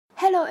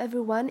Hello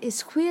everyone,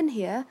 it's Queen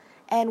here,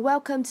 and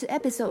welcome to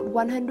episode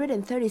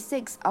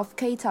 136 of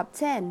K-Top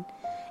 10.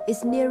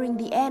 It's nearing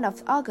the end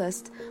of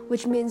August,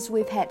 which means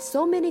we've had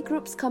so many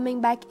groups coming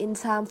back in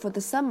time for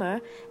the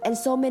summer and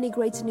so many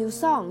great new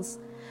songs.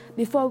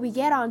 Before we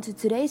get on to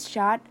today's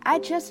chart,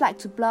 I'd just like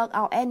to plug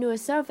our annual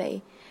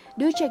survey.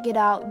 Do check it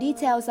out,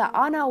 details are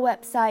on our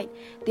website.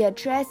 The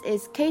address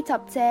is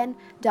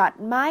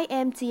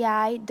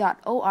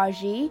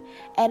ktop10.mymti.org,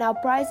 and our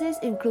prizes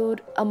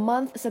include a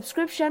month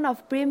subscription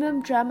of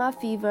Premium Drama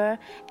Fever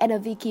and a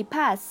Viki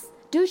Pass.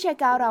 Do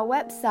check out our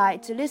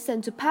website to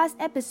listen to past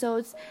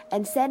episodes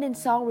and send in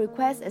song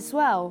requests as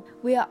well.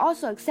 We are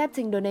also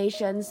accepting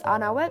donations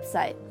on our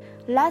website.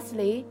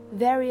 Lastly,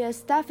 various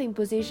staffing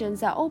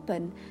positions are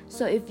open,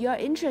 so if you're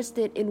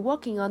interested in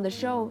working on the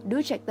show,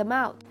 do check them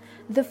out.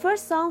 The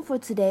first song for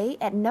today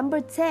at number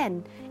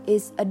 10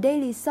 is A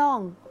Daily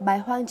Song by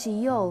Hwang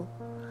Ji-yeol.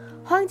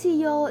 Hwang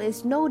Ji-yeol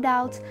is no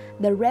doubt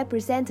the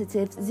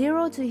representative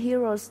zero to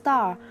hero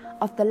star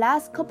of the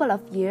last couple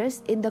of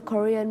years in the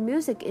Korean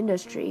music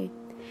industry.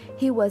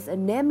 He was a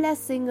nameless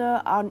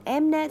singer on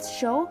Mnet's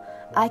show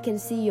I Can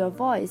See Your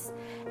Voice,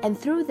 and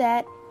through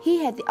that,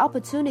 he had the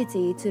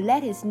opportunity to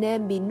let his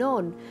name be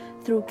known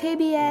through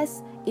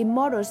KBS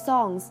Immortal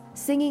Songs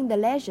Singing the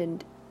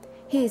Legend.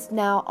 He is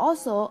now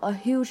also a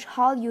huge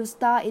Hallyu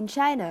star in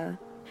China.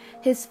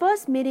 His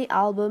first mini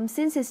album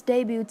since his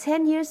debut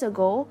 10 years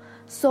ago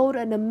sold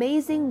an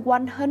amazing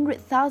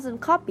 100,000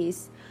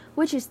 copies,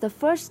 which is the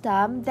first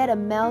time that a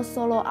male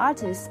solo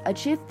artist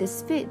achieved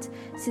this feat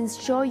since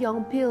Cho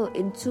Young-pil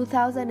in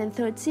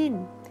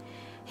 2013.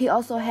 He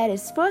also had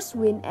his first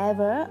win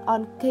ever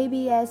on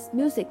KBS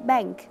Music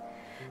Bank.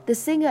 The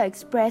singer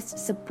expressed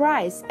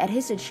surprise at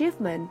his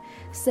achievement,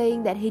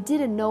 saying that he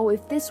didn't know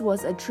if this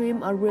was a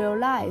dream or real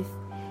life.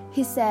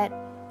 He said,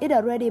 "It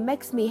already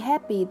makes me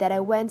happy that I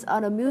went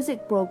on a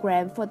music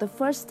program for the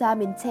first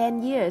time in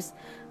 10 years,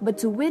 but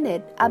to win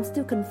it, I'm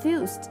still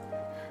confused."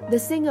 The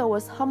singer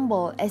was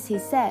humble as he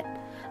said,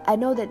 "I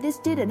know that this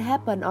didn't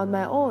happen on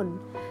my own.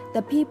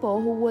 The people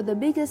who were the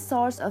biggest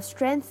source of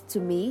strength to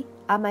me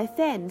are my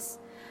fans.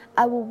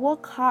 I will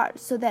work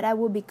hard so that I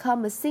will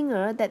become a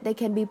singer that they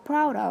can be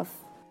proud of."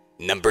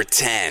 Number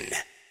 10.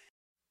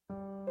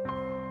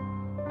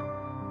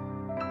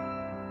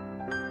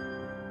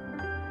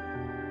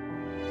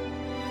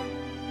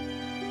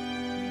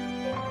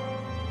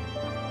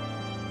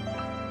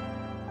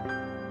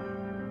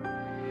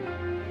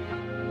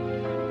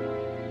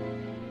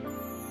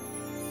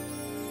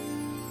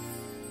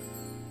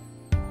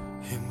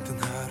 힘든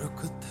하루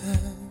끝에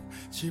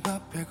집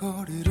앞의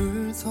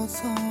거리를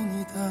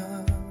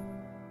서성이다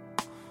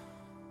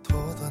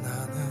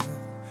돋아나는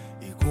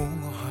이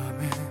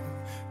공허함에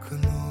그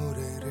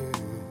노래를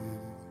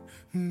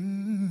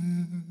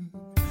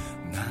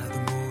나도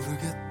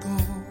모르게 또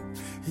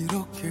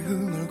이렇게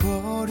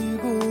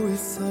흥얼거리고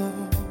있어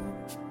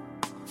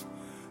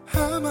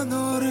아마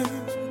너를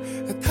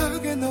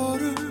애타게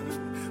너를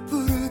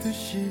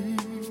부르듯이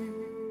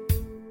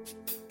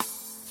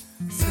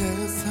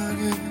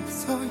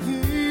세상에서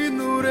이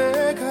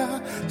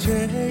노래가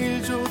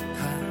제일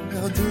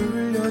좋다며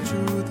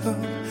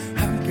들려주던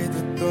함께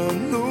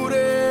듣던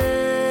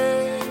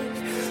노래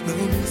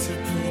너무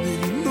슬픈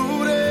이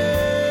노래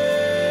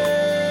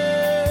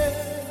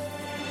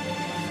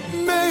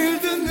매일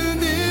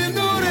듣는 이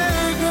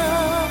노래가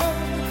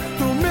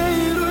또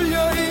매일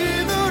울려 이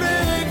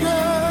노래가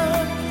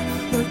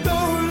널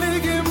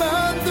떠올리게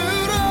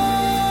만들어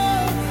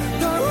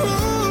다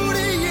우리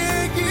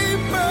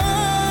얘기만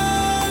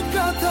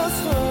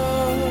같아서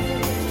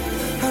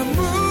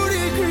아무리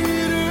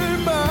귀를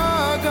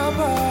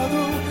막아봐도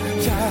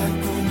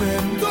자꾸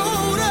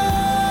맴돌아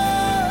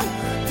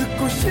듣고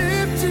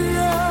싶지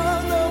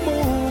않아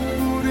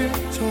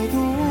몸부림쳐도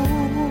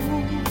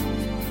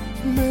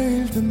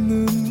매일 듣는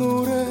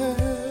노래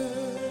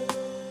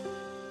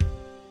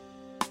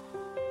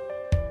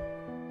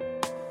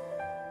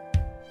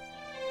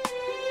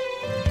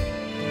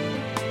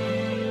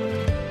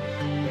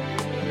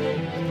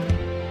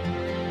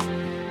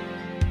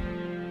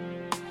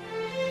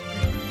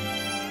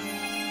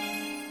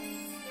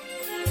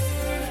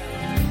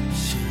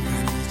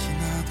시간이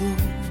지나도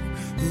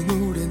이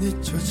노래는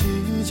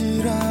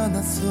잊혀지질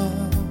않았어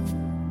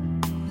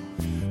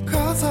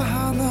가사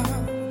하나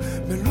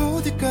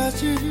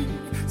멜로디까지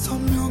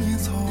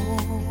선명해서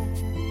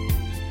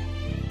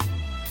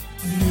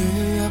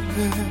네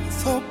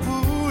앞에서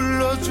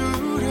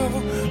불러주려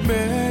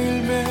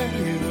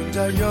매일매일 혼자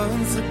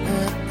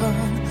연습했던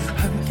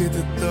함께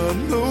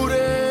듣던 노래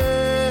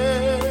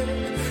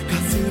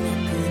가슴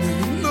아픈 이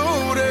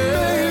노래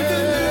매일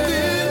듣는 이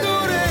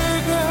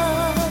노래가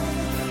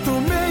또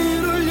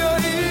매일 울려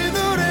이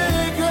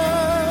노래가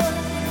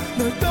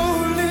널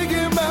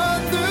떠올리게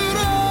만들어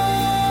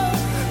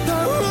다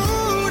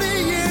우리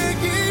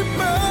얘기만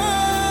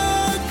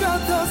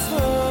같아서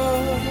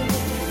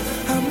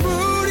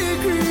아무리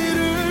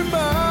귀를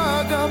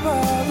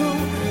막아봐도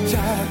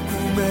자꾸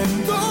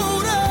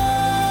맴돌아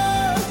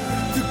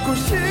듣고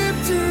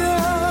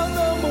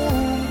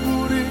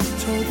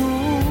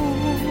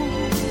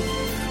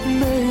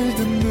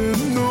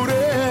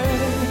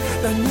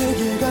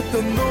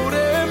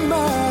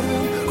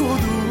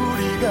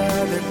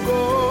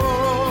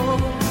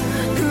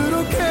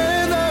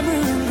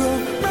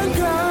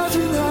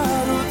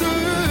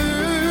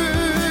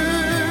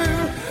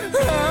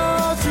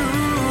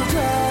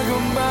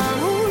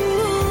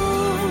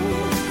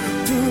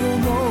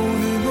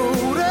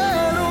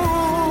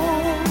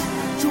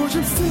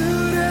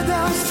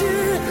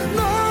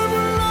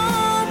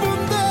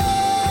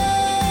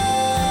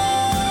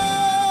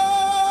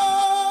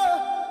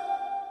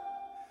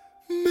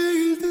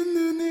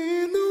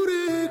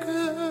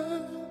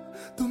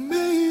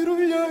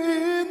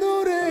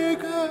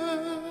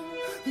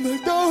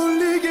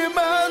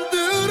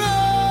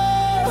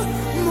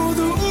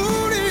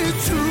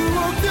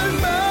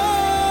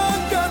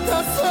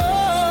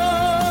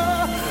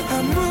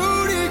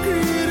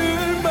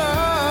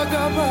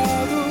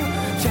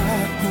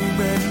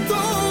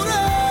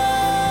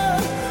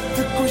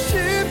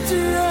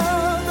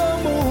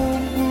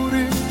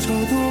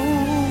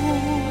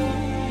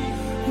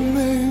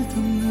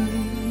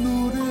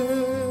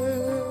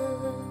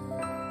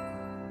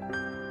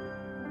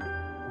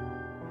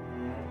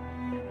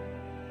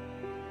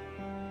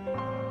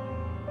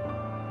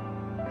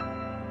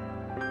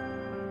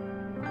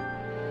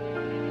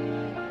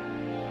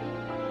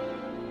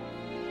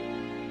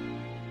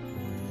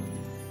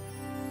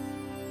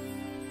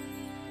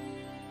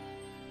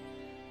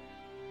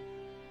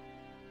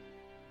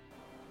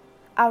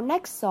Our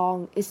next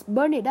song is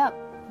Burn It Up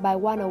by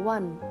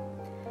 101.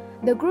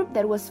 The group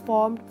that was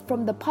formed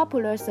from the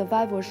popular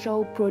survival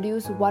show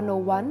Produce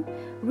 101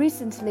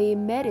 recently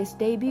made its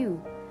debut.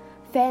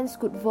 Fans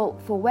could vote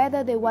for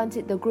whether they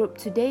wanted the group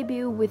to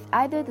debut with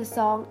either the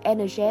song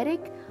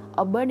Energetic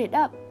or Burn It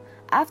Up,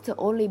 after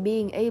only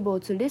being able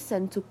to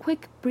listen to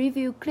quick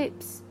preview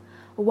clips.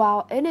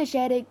 While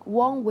Energetic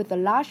won with a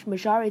large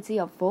majority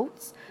of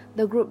votes,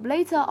 the group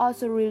later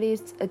also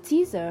released a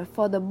teaser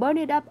for the Burn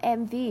It Up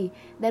MV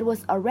that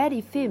was already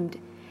filmed,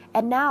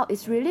 and now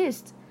it's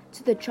released,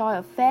 to the joy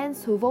of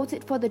fans who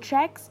voted for the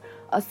tracks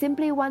or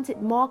simply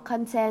wanted more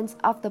content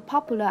of the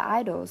popular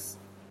idols.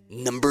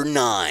 Number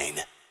 9.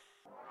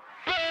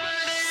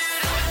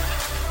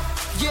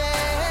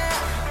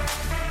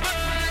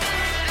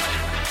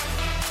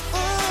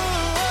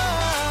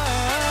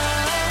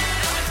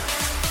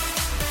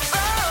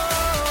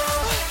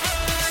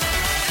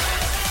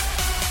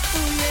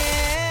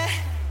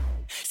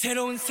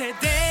 새로운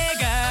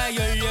세대가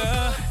열려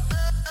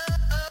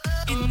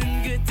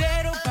있는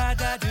그대로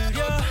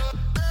받아들여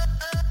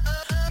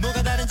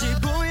뭐가 다른지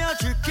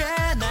보여줄게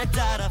날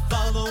따라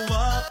follow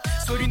up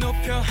소리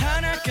높여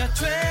하나가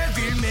돼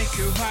We'll make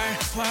you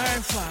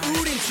활활활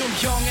우린 좀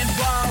young and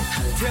wild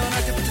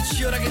태어날 때부터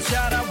치열하게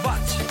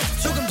자라왔지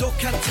조금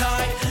독한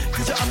타입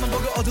그저 앞만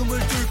보고 어둠을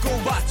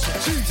뚫고 왔지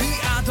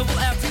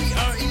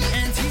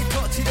D-I-double-F-E-R-E-N-T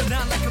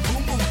터뜨려난 like a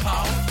boom boom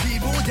pow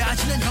비보다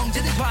지난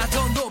형제들과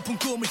더 높은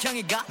꿈을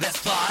향해 가 Let's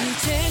fly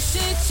이제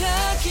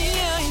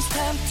시작이야 It's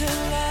time to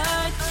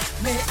light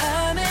내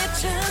안에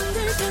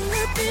잠들던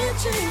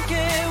눈빛을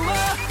깨워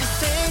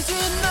This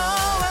is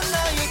너와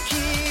나의 길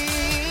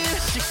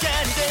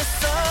시간이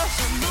됐어 저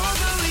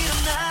모두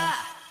일어나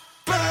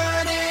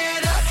Burn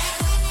it up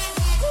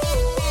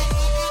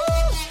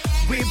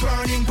We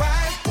burning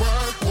bright Burn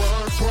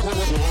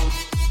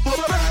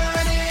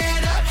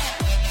it up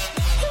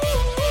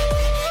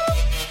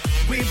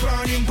We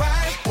burning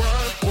bright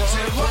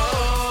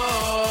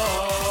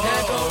날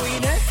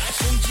보이네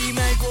숨지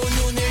말고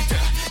눈을 떠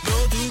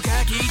모두가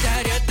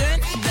기다렸던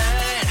날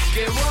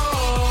깨워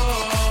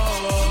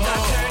나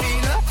turn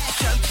it up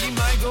참지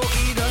말고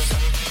일어서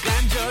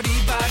간절히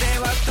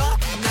바래왔던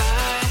날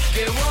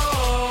깨워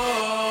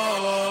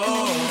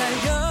우린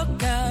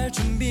달려갈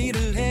준비를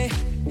해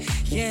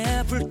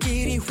Yeah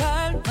불길이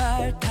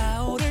활활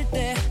타오를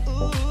때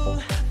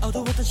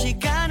어두웠던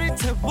시간을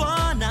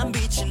태워 난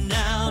빛이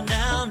now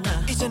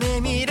이제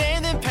내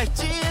미래는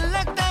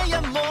발질락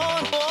다이아몬드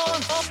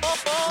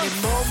내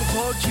몸은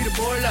거기를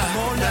몰라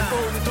난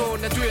오늘도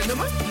나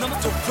뛰어넘어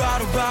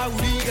똑바로 봐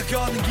우리가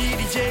걷는 길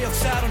이제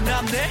역사로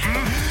남네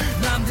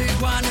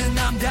남들과는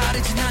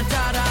남다르지 난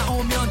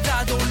따라오면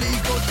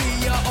따돌리고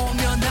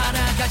뛰어오면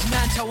날아가지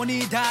난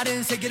차원이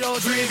다른 세계로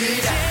Dream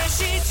it up 이제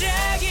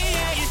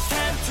시작이야 It's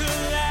time to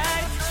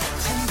light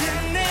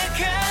잠든 내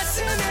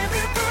가슴에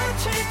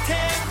불붙을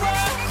태워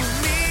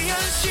꿈이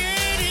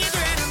현실이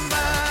되는 밤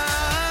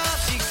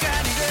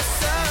시간이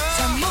됐어 자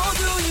모두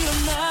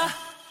일어나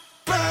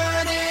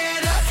Burn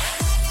it up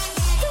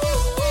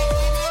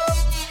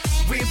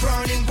We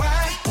burning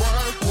bright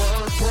Burn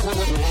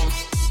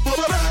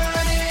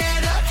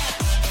it up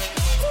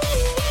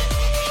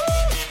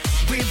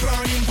We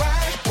burning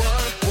bright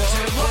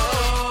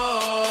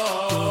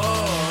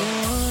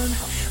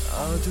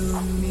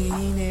어둠이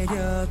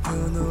내려도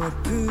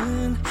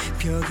높은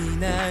벽이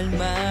날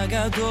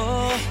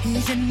막아도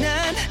이제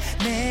난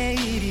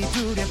내일이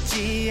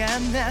두렵지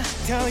않아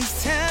더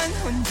이상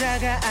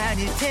혼자가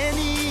아닐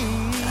테니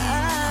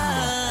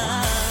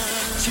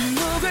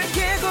침묵을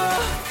깨고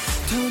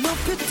더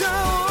높이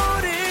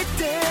떠오를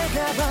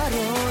때가 바로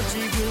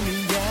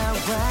지금이야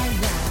right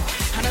now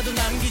하나도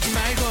남기지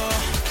말고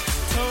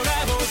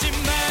돌아보지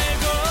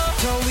말고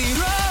더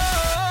위로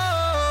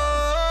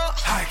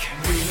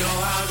We know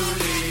how to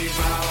live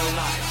our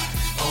life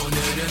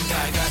오늘은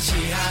달같이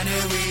하늘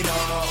위로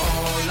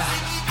올라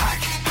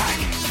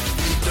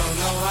You don't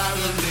know how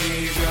to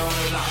live your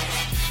life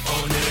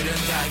오늘은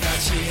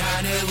달같이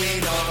하늘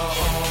위로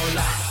올라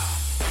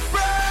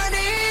Burn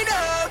it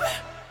up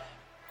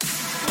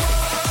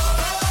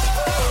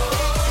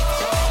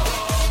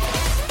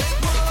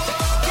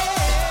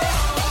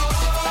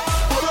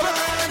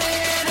Burn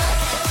it up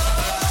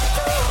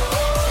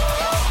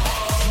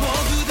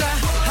모두 다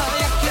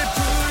하얗게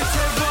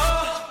불태워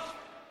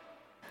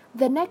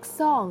The next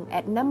song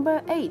at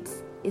number 8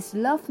 is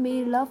Love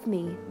Me, Love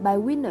Me by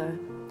Winner.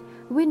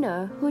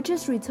 Winner, who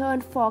just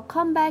returned for a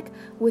comeback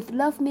with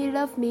Love Me,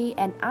 Love Me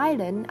and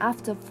Island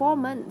after 4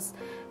 months,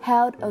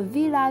 held a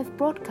V-Live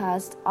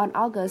broadcast on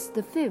August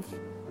the 5th.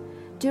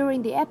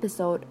 During the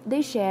episode,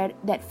 they shared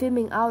that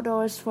filming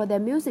outdoors for their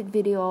music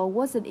video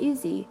wasn't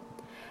easy.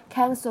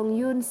 Kang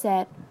Song-yoon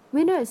said,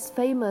 Winner is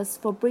famous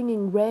for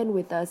bringing rain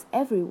with us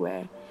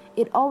everywhere.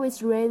 It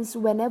always rains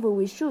whenever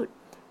we shoot,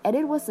 and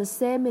it was the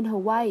same in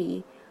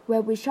Hawaii,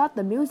 where we shot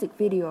the music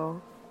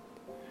video.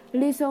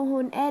 Lee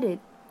Sung-hoon added,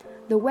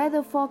 the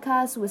weather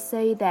forecast would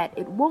say that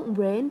it won't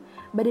rain,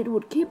 but it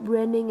would keep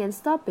raining and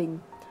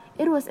stopping.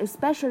 It was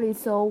especially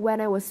so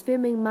when I was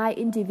filming my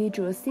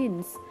individual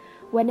scenes.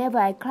 Whenever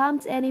I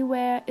climbed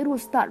anywhere, it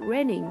would start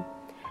raining.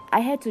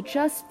 I had to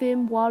just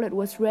film while it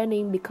was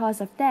raining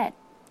because of that.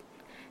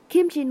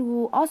 Kim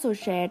Jin-woo also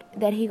shared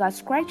that he got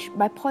scratched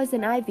by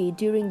poison ivy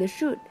during the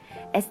shoot,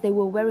 as they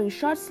were wearing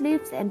short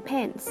sleeves and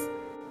pants.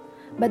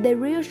 But they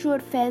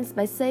reassured fans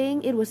by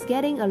saying it was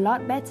getting a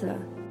lot better.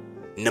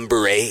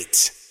 Number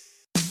 8.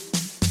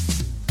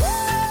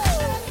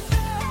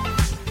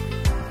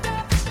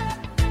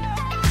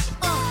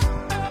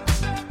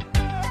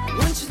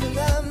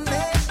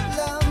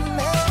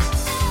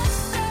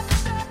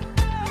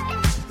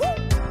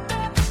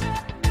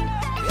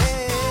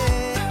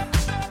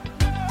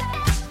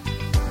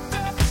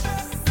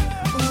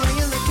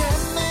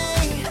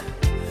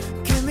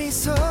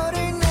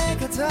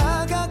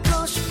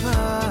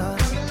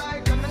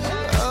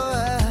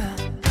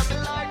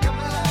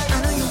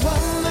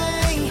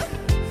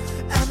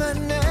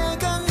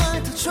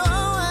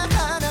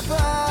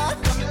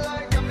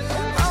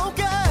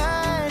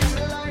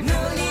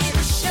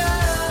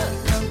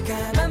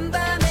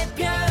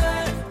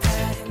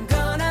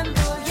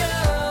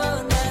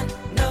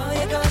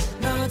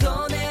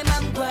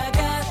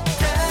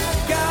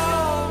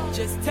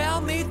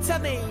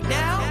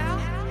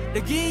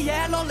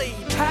 여기에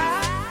롤리팝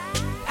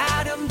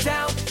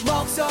아름다운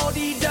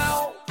목소리도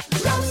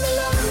난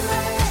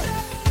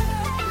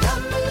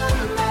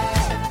영원해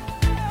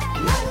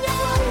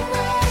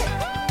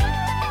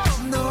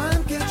너와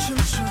함께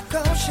춤추고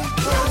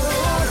싶어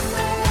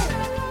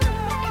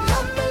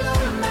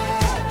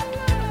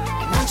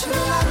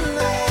멈추라네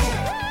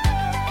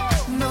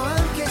너와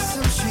함께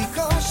숨 쉬고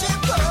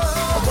싶어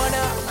I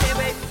wanna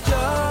give it you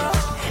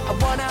I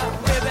wanna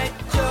give it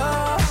you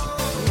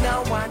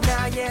너와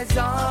나의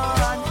선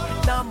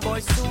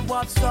수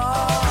없어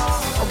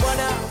I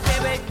wanna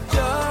give it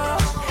you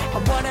I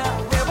wanna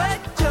give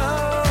it you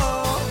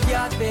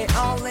You're the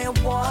only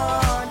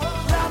one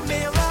Love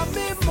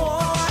me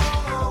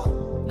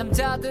more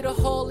남자들을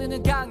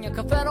홀리는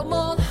강력한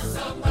페로몬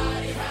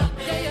Somebody help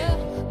me yeah,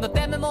 yeah. 너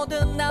때문에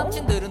모든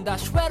남친들은 다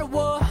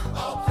쇠로워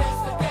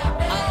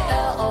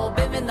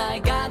빈민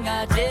나의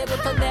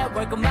강아지부터 내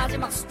월급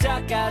마지막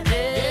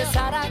숫자까지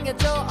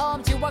사랑해줘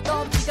엄지와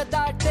검지가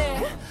닿을 때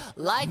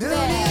Like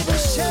that 눈이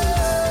부셔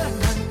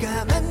넌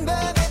까만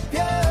밤의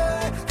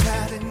별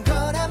다른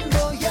건 안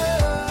보여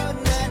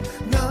난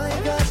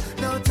너의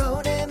것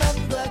너도 내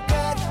맘과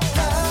같아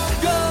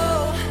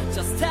Go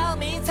just tell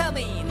me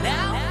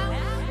now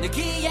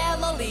여기에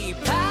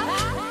lollipop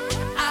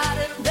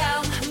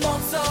아름다운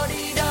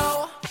목소리로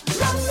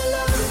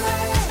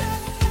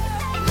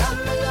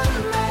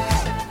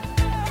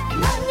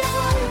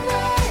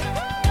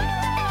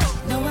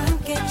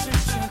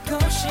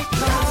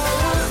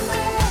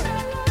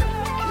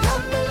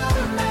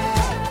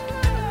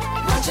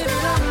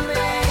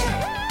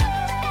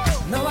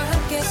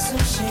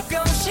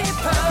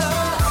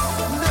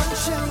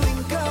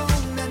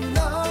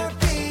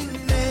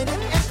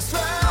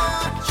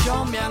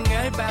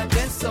조명을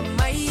받은 so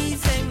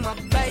amazing my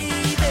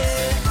baby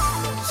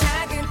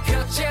작은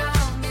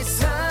표정이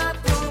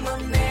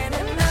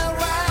서뿜어내는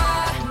너와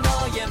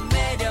너의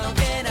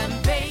매력에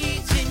난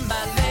베이지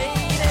my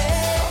lady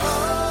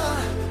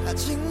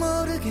아직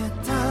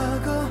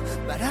모르겠다고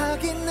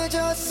말하긴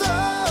늦었어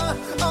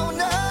oh,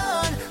 난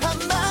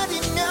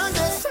한마디면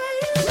돼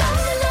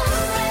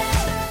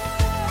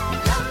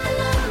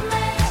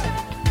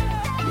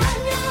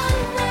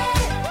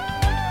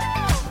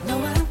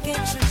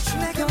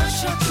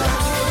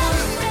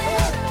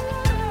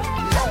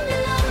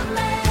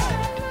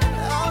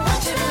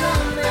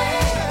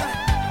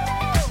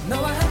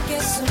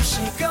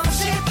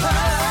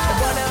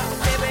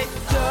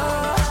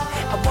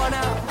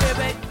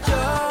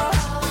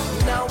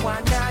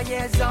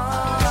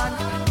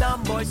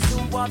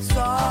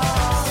없어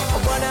I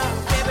wanna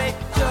give it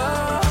you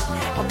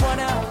I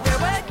wanna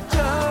give it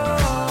you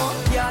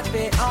You're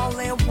the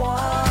only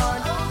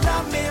one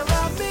Love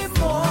me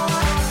more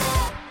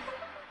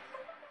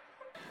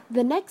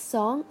The next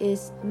song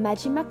is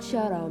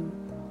마지막처럼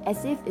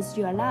As If It's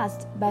Your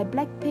Last by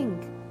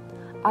Blackpink.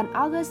 On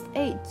August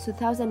 8,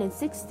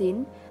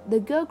 2016, the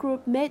girl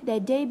group made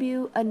their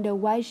debut under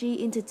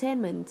YG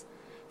Entertainment.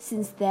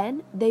 Since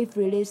then, they've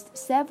released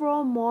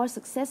several more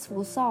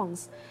successful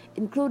songs,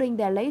 including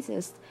their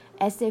latest,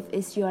 As If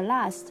It's Your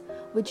Last,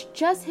 which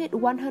just hit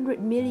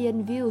 100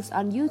 million views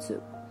on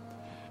YouTube.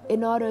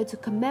 In order to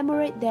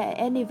commemorate their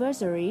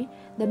anniversary,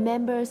 the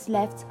members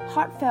left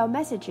heartfelt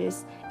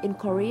messages in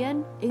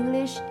Korean,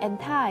 English, and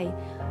Thai,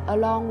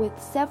 along with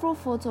several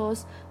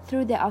photos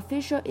through their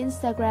official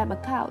Instagram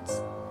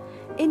accounts.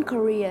 In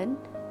Korean,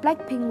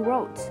 Blackpink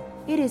wrote,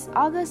 "It is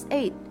August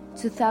 8,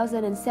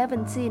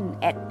 2017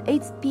 at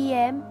 8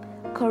 p.m.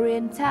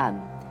 Korean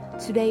time.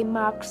 Today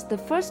marks the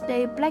first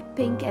day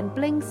Blackpink and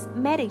Blink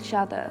met each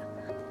other.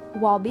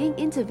 While being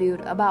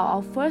interviewed about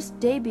our first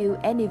debut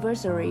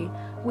anniversary,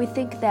 we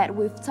think that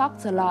we've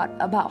talked a lot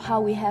about how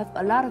we have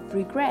a lot of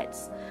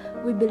regrets.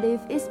 We believe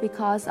it's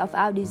because of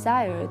our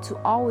desire to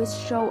always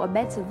show a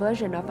better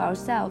version of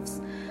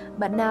ourselves.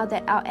 But now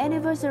that our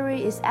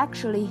anniversary is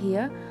actually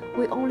here,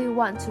 we only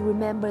want to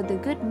remember the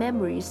good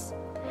memories.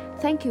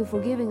 Thank you for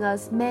giving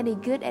us many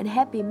good and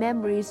happy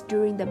memories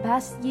during the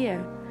past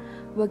year.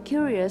 We're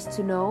curious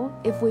to know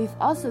if we've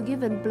also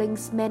given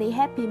Blinks many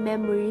happy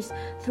memories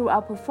through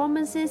our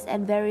performances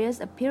and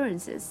various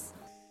appearances.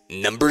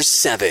 Number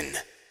 7.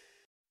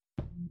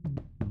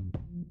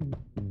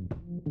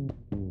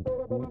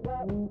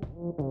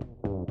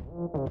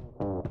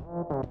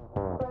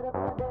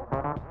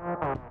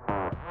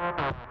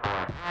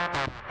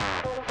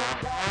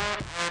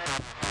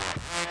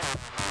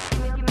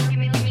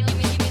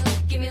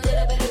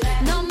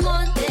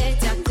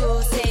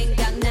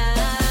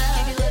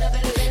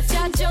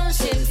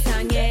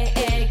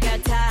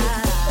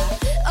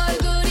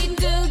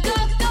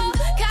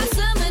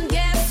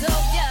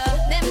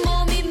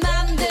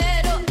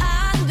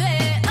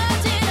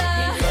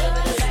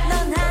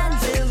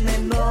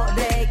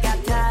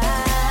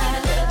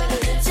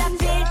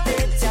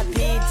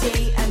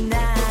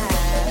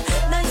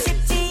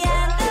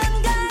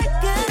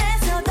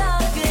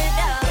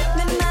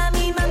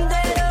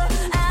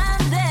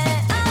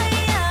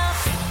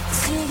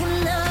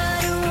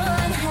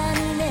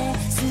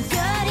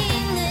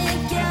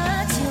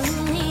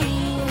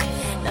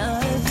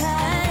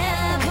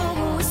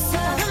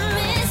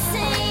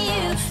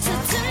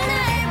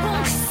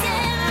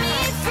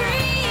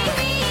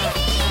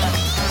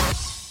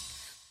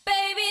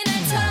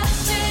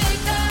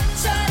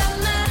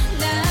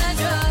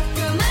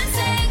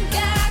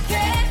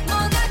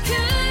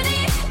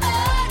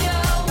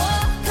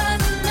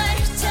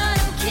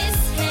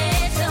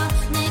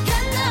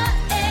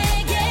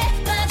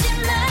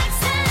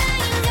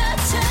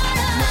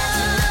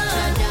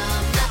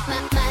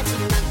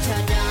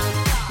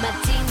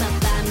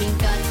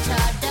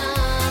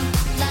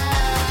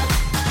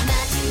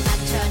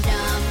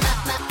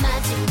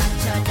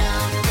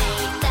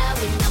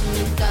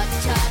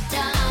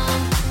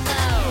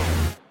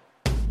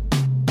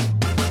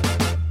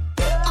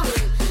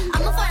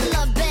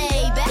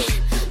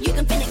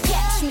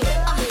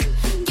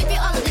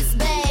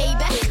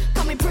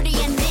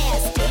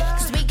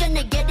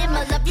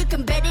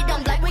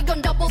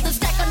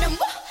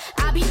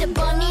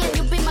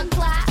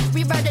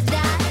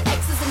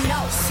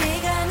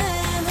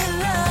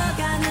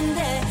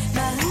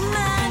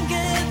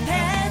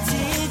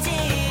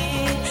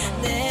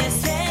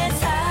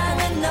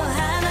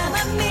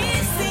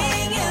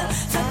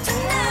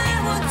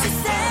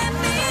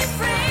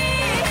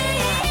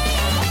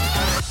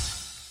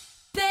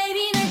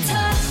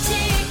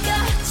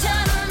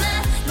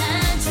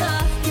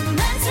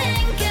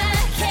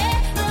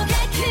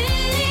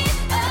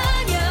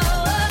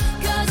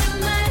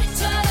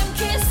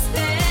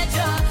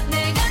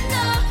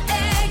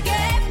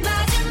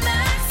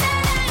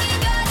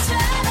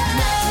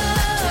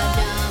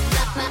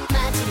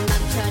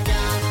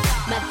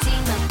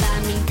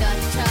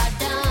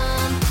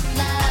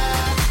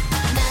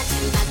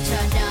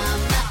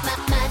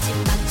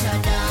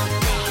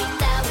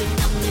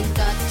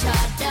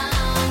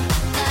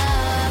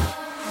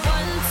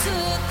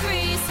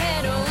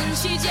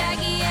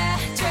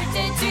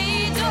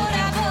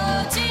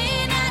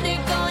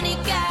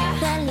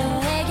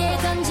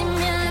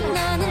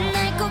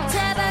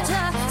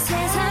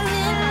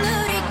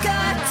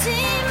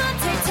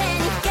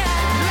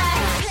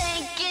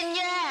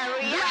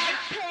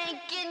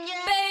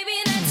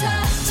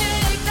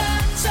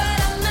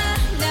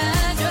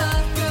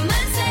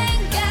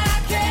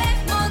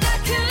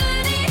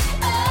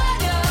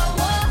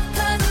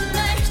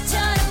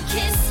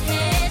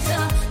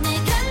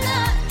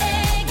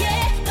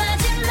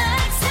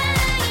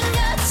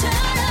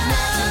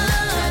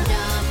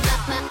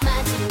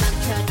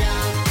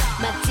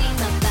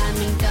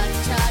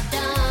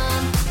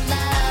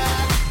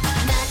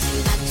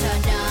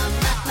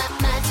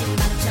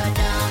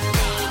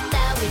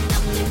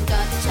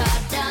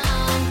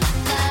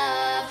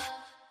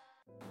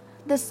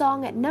 The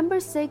song at number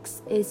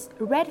 6 is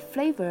Red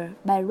Flavor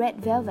by Red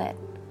Velvet.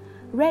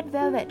 Red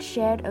Velvet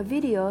shared a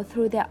video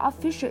through their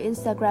official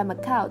Instagram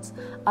accounts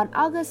on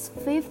August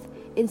 5th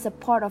in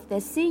support of their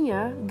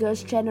senior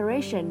Girls'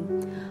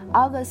 Generation.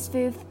 August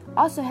 5th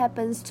also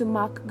happens to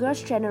mark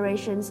Girls'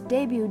 Generation's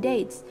debut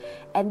dates,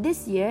 and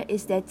this year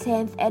is their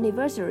 10th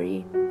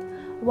anniversary.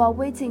 While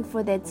waiting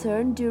for their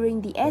turn during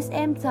the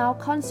SM Town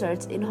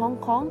concerts in Hong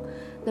Kong,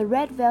 the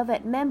Red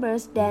Velvet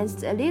members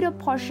danced a little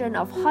portion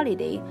of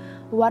Holiday,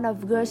 one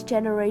of Girls'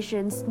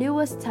 Generation's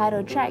newest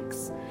title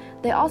tracks.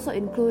 They also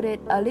included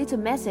a little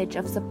message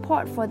of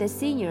support for the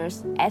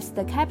seniors as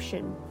the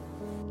caption.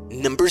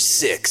 Number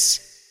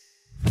 6.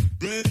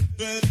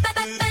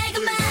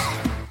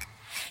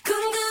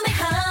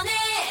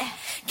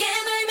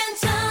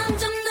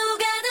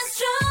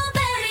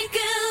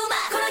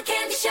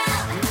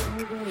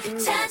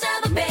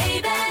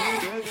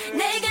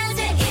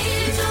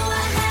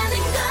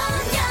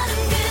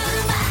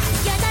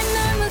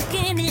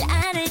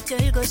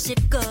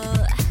 싶고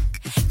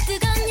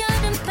뜨거운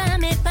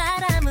여름밤에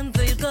바람은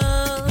불고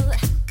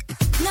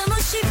너무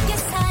쉽게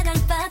사랑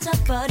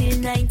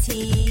빠져버릴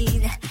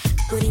 19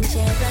 우린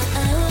제발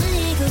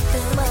어울리고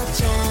또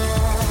먹자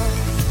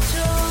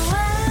좋아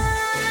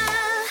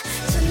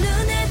저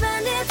눈을 봐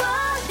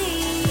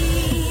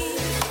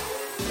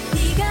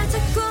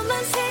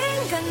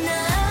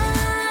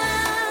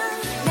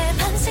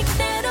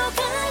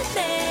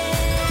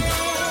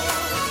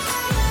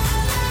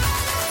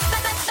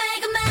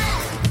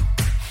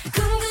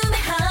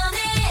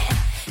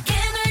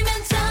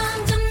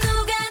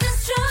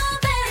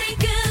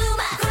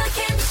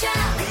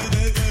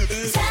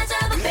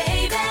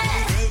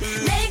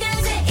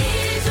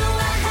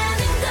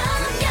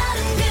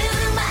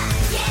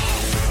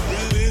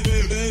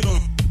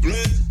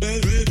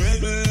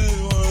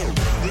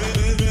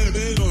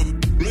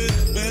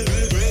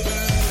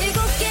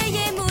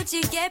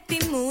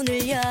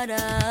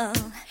것처럼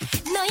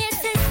너의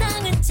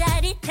세상은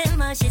짜릿해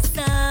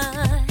멋있어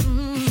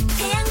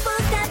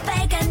태양보다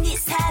빨간 네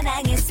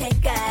사랑의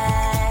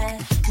색깔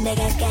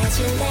내가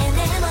까줄래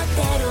내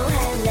멋대로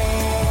할래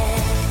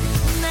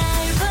날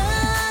봐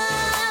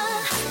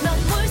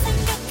넌 뭘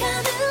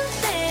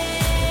생각하는데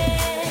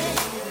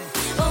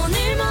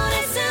오늘 뭘 할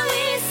수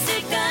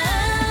있을까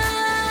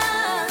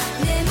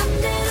내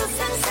맘대로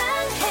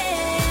상상해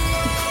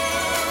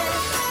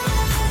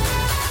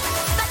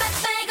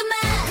빨간맛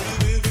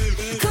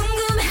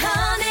궁금해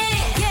honey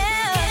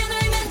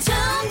깨물면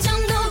점점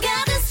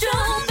녹아든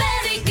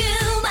strawberry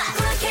그맛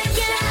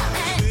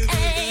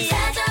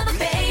찾아봐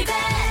baby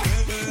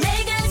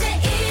내가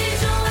제일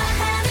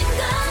좋아하는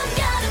건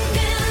여름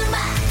그맛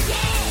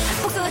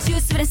복숭아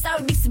주스랑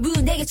sour 믹스 무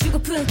내게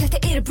주고픈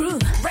칵테일을 brew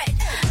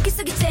그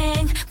속에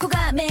쨍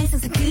고감에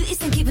상상 그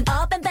이상 기분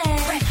up and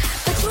back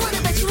but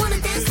you wanna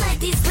dance like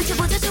this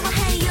보자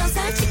좋아해요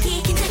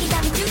솔직히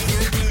긴장이라면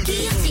뚝뚝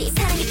귀엽지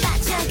사랑에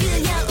빠져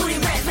그냥 우리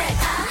rap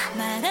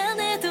말 안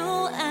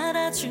해도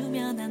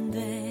알아주면 안 돼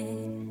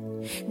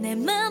내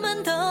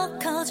맘은 더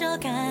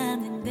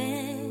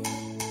커져가는데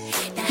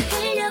다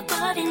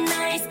흘려버린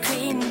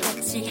아이스크림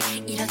같이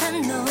이러다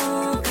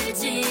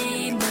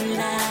녹을지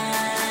몰라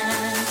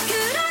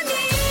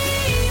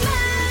그러니만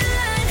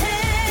해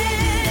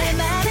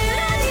그러니만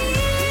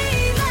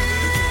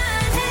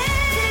해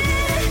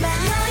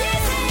너의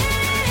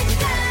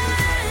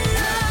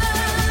색깔로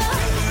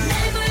날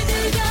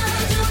물들여줘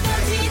더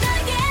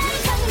진하게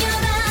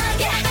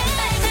강렬하게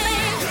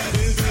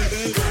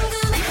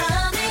궁금해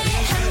honey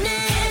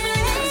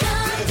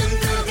점점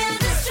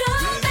녹아든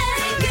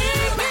strawberry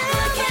그맛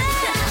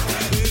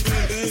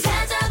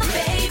찾아봐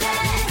baby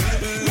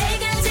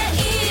내가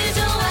제일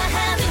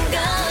좋아하는 건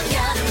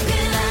여름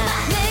그맛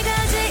내가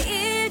제일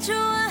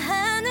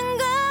좋아하는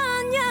건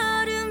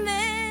여름의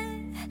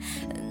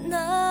너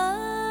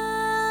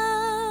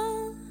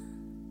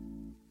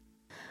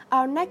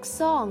Our next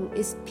song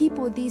is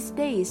People These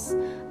Days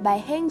by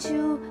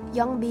Hengju,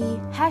 Youngbi,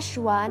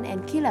 Hashwan,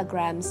 and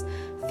Kilograms,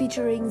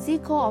 featuring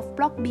Zico of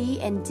Block B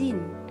and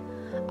Jin.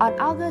 On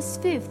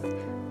August 5th,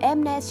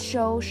 Mnet's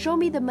show Show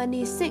Me the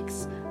Money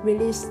 6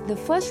 released the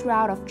first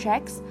round of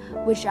tracks,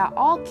 which are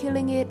all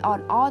killing it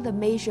on all the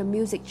major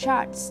music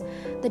charts.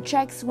 The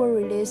tracks were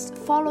released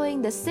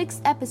following the 6th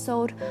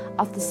episode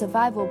of the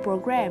Survival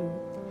program.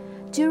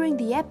 During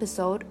the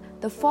episode,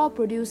 the 4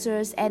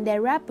 producers and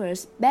their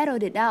rappers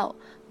battled it out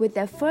with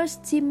their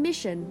first team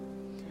mission.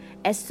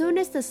 As soon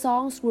as the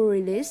songs were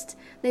released,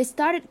 they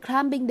started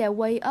climbing their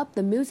way up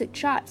the music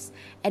charts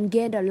and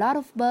gained a lot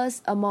of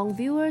buzz among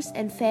viewers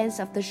and fans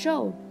of the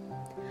show.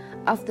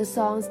 Of the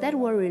songs that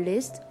were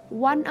released,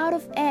 1 out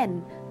of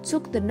N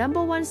took the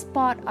number 1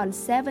 spot on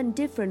 7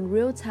 different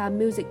real-time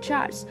music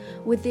charts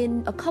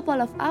within a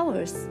couple of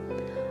hours.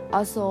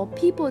 Also,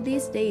 People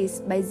These Days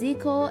by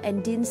Zico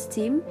and Din's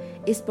team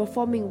is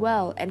performing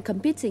well and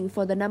competing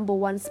for the number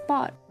 1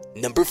 spot.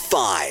 Number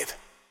 5.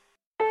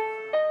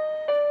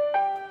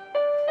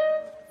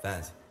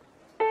 Fancy.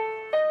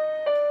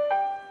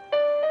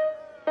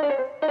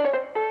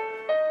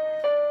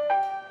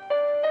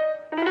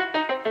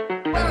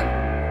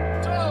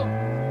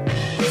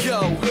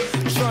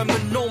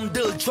 젊은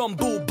놈들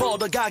전부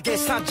뻗어가게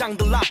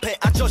사장들 앞에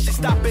아저씨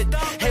stop it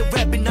해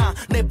랩이나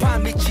내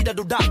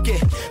발밑이라도 닿게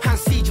한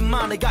시즌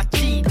만에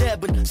같이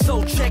랩은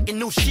soul check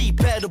new sheet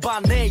배로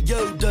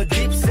반해요 the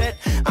deep set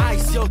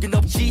아이스 여긴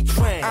없지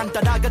트렌드 안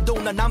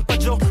따라가도 난 안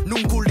빠져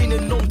눈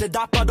굴리는 놈들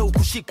다 봐도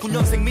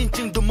 99년생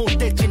민증도 못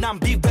댔지 난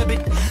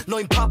빅래빗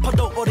너흰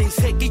파파도 어린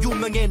새끼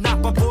유명해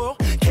나빠 보여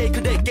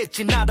케이크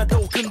됐겠지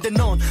나라도 근데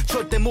넌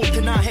절대 못해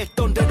나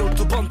했던 대로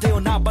두 번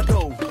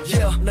태어나봐도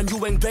yeah 난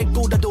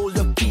유행됐고 다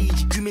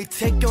돌려끼지 귀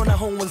밑에 껴나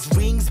홍원's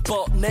rings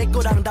but 내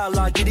거랑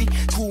달라 길이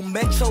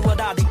구매처와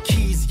다리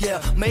keys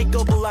yeah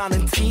메이크업을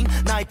하는 팀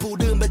나의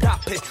부름에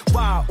답해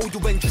wow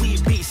오유행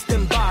DB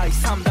stand by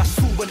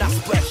 3다수에 나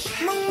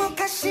splash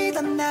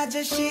묵묵하시던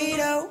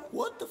아저씨로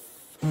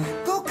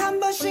꼭 한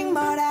번씩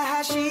뭐라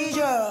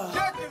하시죠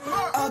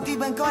어디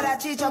본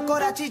꼬라지 저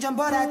꼬라지 좀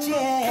보라지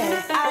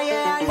아예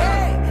아예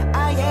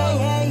아예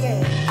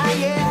예예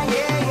아예 아예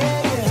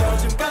예예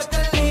요즘 것들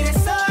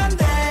이래서 안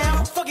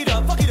돼요 Fuck it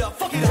up fuck it up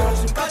fuck it up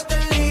요즘 것들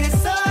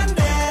이래서 안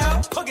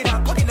돼요 Fuck it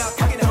up fuck it up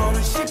fuck it up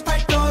오늘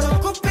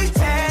 18도로 굽힐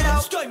채로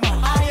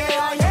아예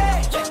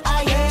아예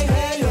아예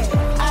예예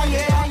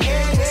아예 아예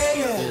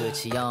예예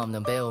끝이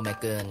없는 배움의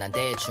끝 난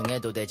대충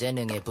해도 돼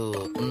재능의 부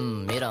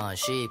이런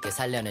쉽게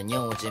살려는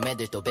요즘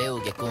애들 또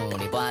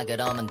배우겠군 이봐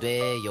그러면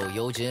돼요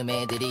요즘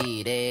애들이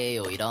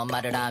이래요 이런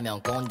말을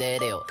하면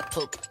꼰대래요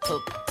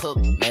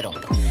푹푹푹 메롱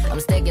I'm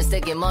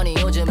stacking money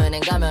요즘 은행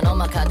가면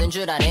엄마 카드인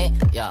줄 아네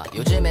야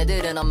요즘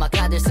애들은 엄마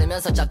카드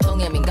쓰면서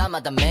짝퉁에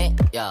민감하다며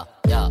야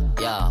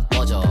야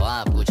꺼져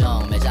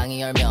압구정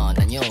매장이 열면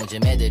난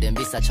요즘 애들은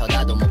비싸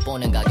쳐다도 못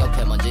보는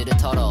가격표 먼지를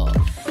털어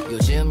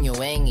요즘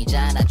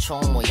유행이잖아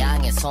총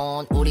모양의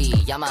손 우리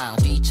야망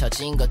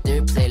뒤처진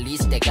것들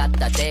플레이리스트에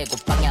갖다 대고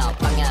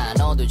방야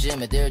너도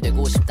요즘 애들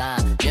되고 싶다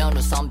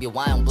면후 선비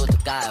와용부터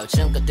가요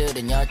즘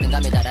것들은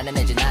열등감이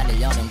달아내지 나를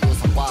여는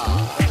구성과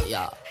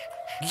야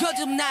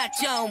요즘 나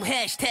좀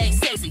해시태그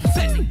섹시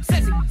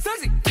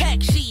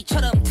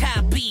택시처럼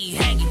탑이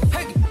행기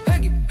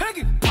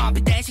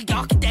펌피 대신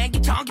여기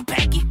땡기 저기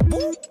패기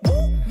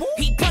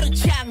힙하는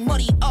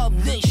창머리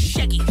없는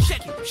쉐기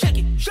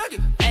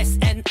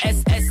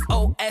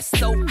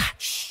SNSSOSO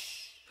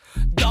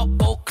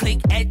더블 클릭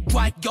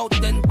애드라이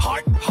요든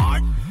hard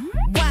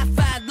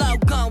Wi-Fi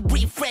logo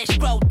refresh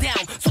roll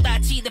down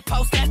쏟아지는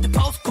post after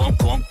post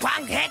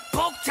콩콩팡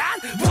핵폭탄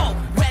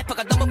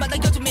래퍼가 너무 많아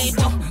요즘에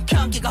뭐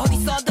경기가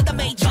어딨어 너다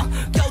메이저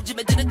요즘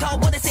애들은 더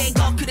원해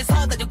센거 그래서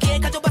난 여기에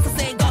가져와서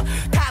센거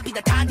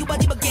답이다 단유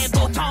아니면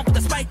갬보 처음부터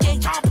스파이팅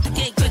처음부터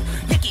게임 끝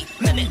얘기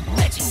매매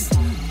매직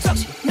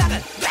정신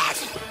나간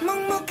매직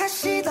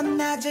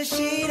묵묵하시던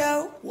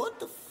아저씨로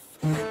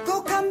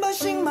꼭 한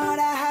번씩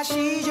뭐라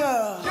하시죠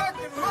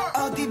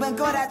어디 본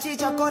꼬라지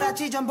저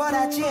꼬라지 좀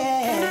보라지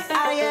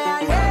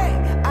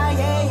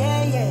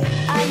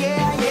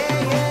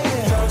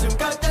요즘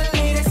것들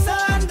이래서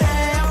안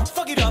돼요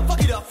Fuck it up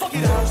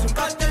요즘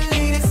것들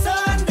이래서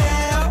안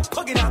돼요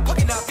Fuck it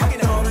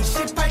up 너는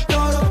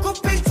 18도로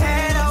굽힐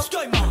테러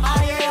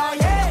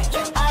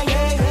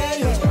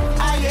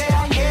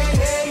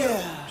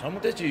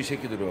잘못됐지 이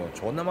새끼들은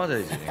존나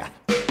맞아야지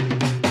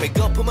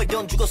배고픔을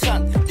돈 주고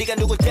산 네가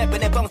누굴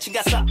대변해 뻥친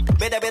가사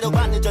배달배로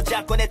받는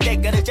저작권의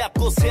대가를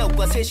잡고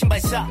새우과 새 신발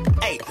사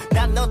에이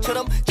난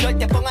너처럼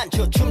절대 뻥 안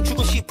쳐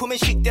춤추고 싶으면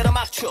식대로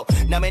막 춰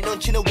남의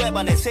눈치는 왜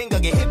내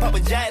생각에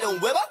힙합은 자유로운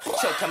왜 봐?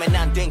 척하면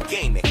안 된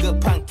게임에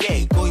급한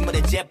게임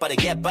고인물의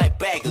재빠르게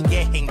발배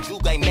그게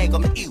행주가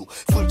임매없는 이유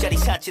술자리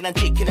사진 안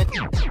찍히는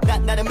이유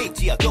나는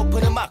믿지야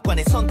높은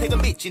음악관의 선택을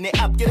믿지 내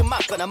앞길을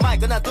막거나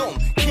말거나 don't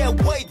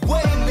can't wait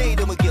내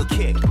이름을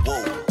기억해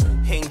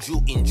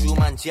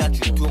행주인주만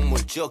자주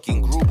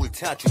동물적인 그룹을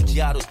타주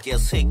자루게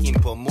새긴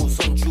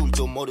법무선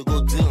줄도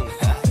모르거든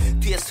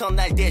뒤에서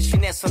날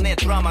대신해서 내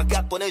드라마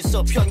각본을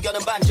써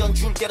편견은 반전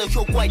줄대로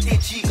효과에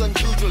뒤지건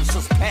주줄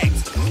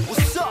suspect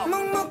What's up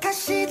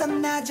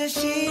묵묵하시던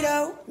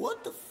아저씨로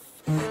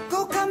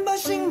꼭 한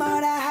번씩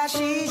뭐라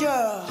하시죠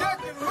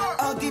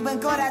어디 본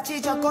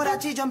꼬라지 저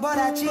꼬라지 좀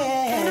보라지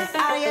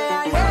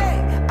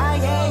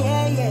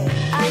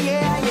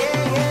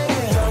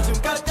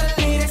요즘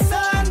것들 이래서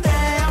안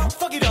돼요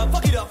Fuck it up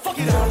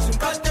요즘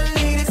것들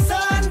이래서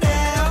안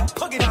돼요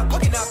Fuck it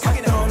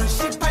up 너는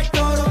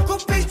 18도로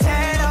굽힐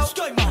테러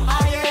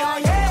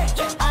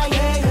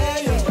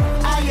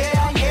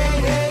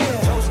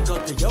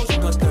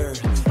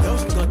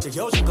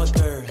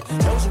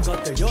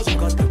요즘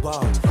것들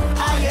wow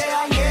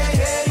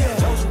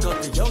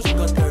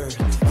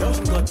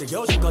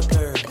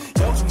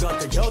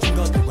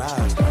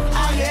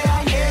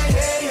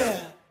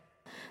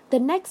The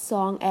next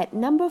song at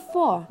number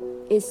 4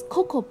 is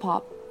Coco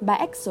Pop by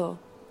EXO.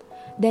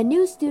 Their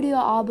new studio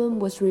album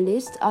was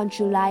released on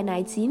July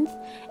 19th,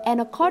 and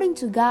according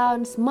to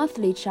Gaon's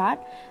monthly chart,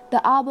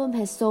 the album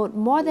has sold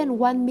more than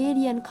 1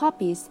 million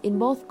copies in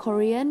both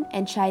Korean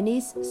and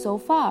Chinese so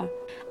far.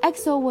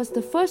 EXO was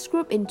the first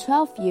group in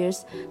 12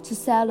 years to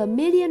sell 1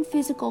 million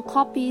physical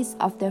copies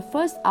of their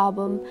first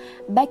album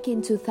back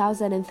in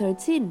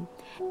 2013,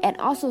 and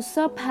also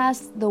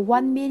surpassed the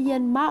 1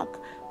 million mark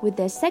with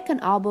their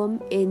second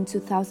album in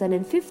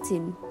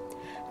 2015.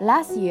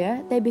 Last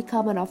year, they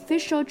became an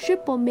official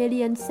triple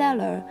million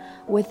seller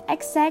with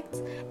Exact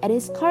and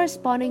its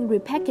corresponding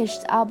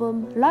repackaged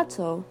album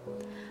Lotto.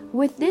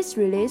 With this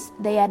release,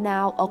 they are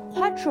now a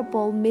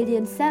quadruple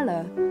million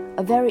seller,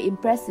 a very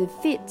impressive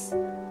feat.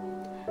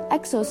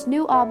 EXO's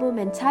new album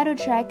and title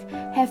track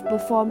have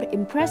performed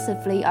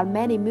impressively on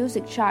many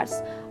music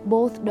charts,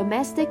 both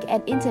domestic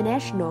and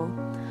international.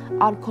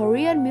 On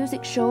Korean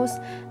music shows,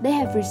 they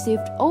have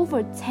received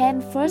over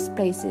 10 first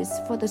places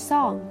for the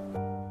song.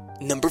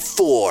 Number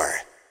 4.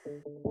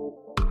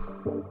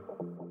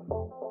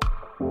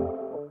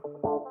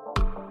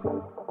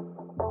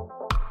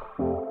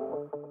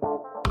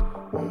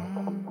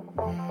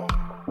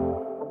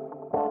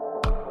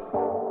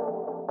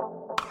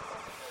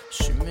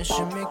 Shimmy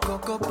shimmy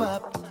cocoa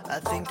pop I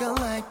think I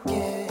like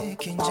it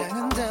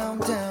긴장은 down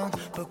down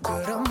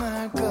부끄러워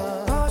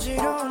말까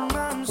어지러운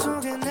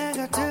마음속에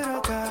내가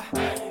들어가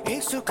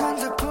익숙한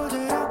듯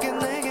부드럽게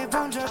내게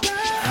번져가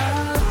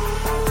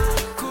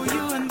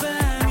고요한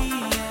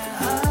밤이야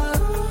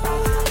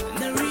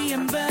날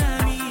위한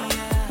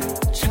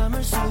밤이야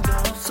참을 수가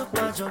없어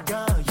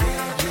빠져가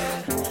yeah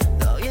yeah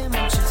너의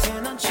멈칫에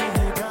난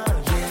취해가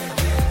yeah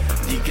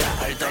yeah 네가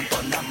알던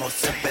뻔한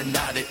모습에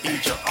나를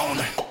잊어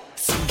오늘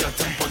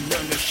숨겨둔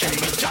본능을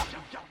심어줘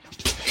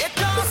It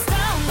goes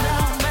down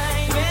down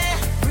baby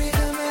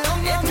리듬에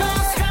It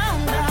goes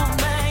down down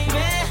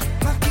baby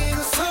맡기고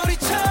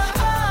소리쳐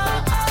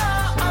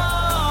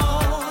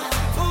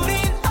우린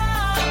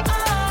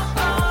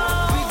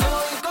We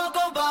going go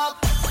go pop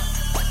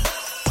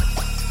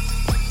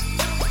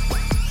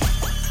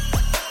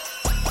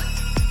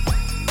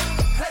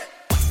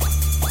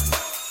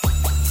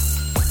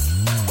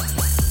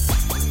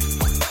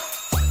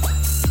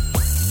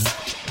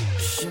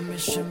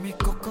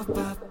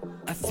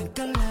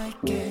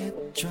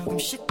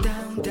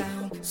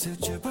down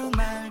수줍음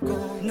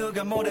말고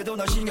누가 뭐래도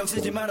너 신경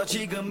쓰지 말어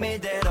지금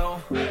이대로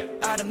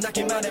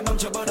아름답기만 해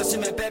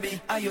멈춰버렸으면 baby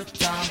are you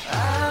down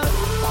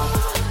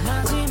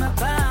마지막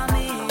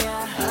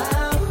밤이야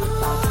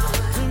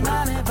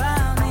둘만의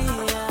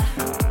밤이야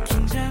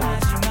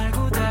긴장하지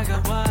말고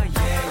다가와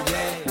yeah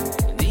yeah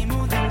네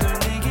모든 걸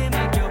내게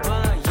맡겨봐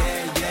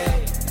yeah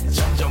yeah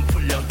점점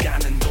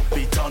풀려가는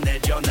높이 더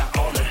내려놔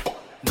오늘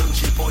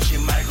눈치 보지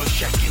말고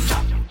shake it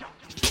up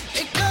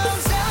It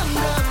goes down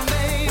down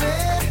baby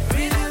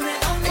리듬에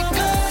엉망 It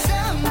goes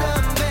down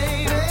down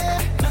baby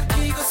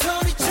맡기고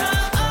소리쳐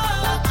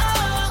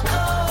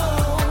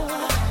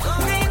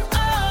Going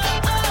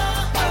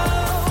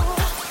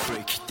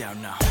Break it down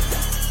now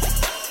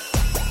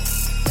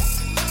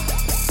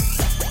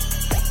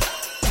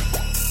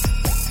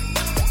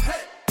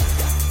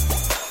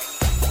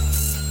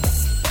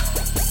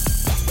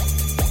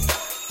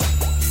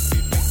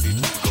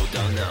Go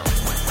down now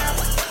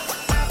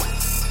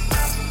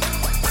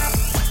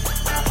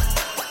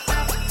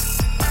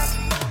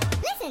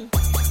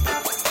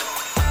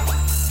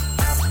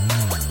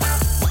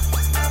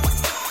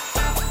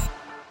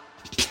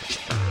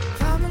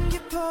밤은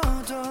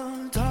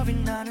깊어도 더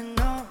빛나는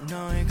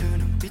너의 그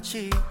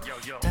눈빛이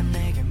다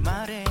내게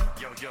말해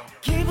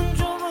기분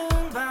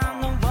좋은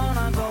밤 너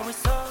원하고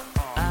있어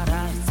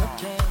알아 it's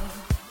okay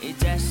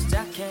이제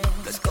시작해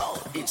Let's go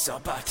It's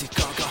about to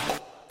go go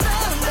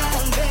Down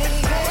down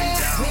baby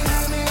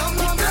리듬에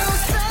엉망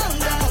Down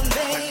down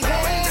baby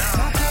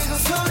맡기고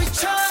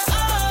소리쳐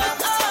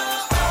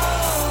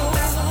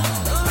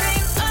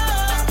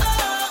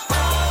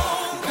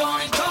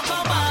Going go go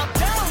pop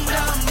Down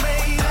down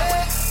baby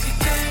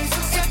그때의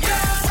속삭여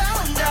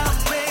Down down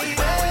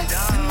baby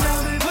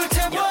너를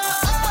불태워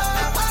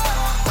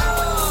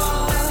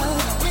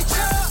미쳐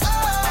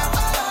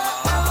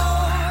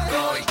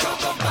Going go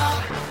go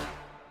pop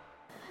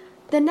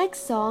The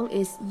next song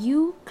is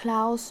You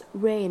Clouds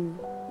Rain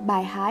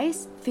by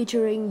Heist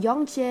featuring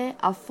Youngjae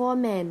of Four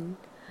Men.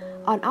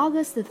 On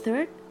August the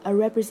 3rd, a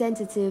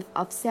representative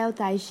of Seo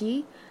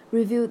Taiji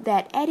revealed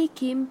that Eddie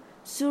Kim,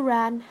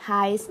 Suran,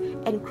 Heist,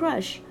 and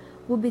Crush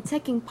will be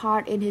taking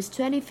part in his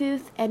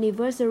 25th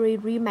anniversary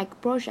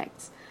remake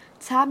project,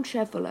 Time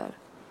Traveler.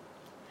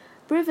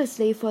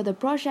 Previously for the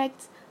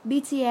project,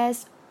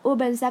 BTS,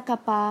 Urban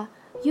Zakapa,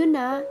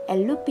 Yuna,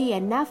 and Lupi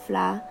and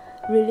Nafla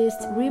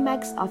released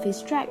remakes of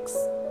his tracks.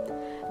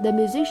 The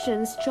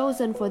musicians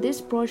chosen for this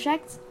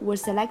project were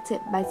selected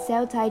by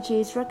Seo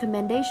Taiji's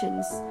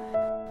recommendations.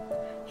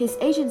 His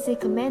agency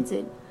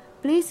commented,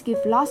 "Please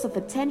give lots of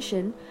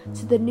attention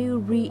to the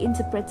new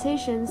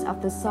reinterpretations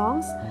of the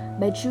songs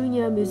by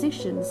junior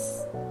musicians."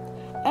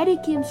 Eddie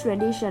Kim's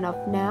rendition of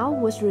Now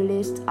was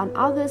released on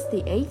August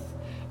the 8th,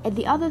 and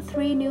the other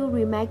 3 new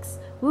remakes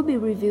will be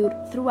reviewed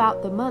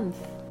throughout the month.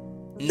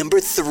 Number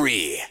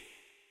 3.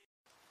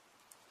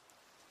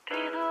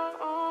 비도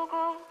오고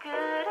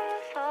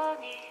그래서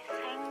네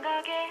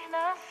생각이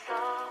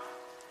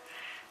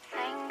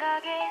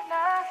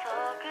나서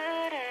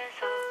그래서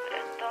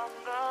그랬던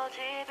거지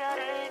별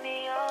의미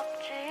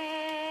없지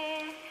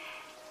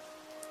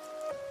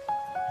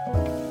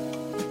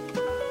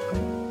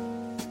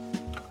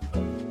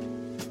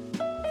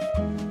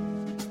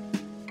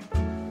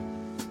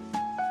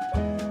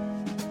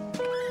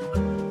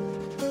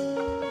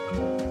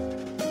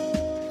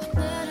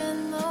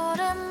오늘은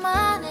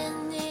오랜만에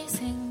네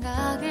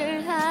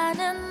생각을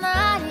하는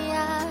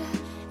날이야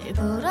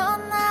일부러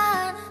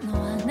난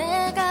너와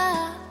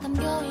내가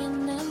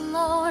남겨있는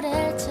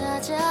노래를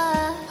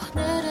찾아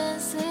오늘은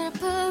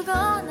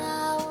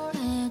슬프거나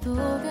우울해도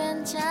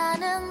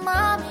괜찮은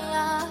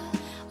맘이야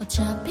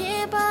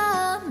어차피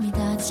밤이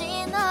다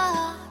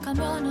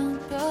지나가면은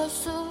별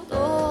수도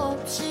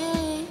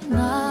없지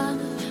난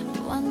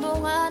또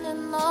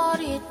한동안은 널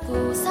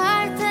잊고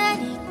살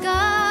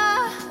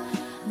테니까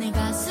내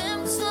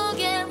가슴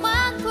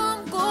속에만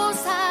품고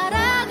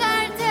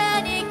살아갈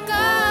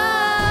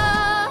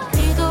테니까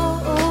비도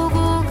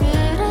오고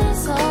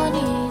그래서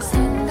네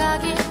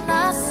생각이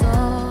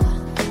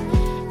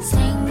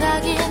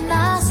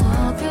나서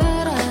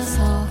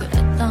그래서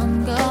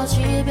그랬던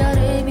거지 별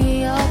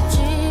의미 없지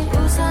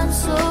우산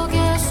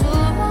속에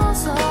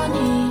숨어서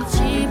네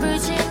집을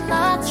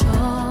지나쳐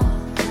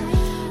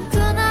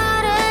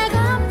그날의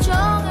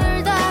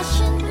감정을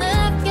다시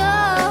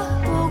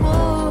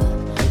느껴보고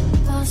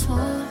봐서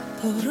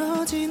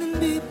벌어지는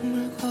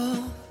빗물과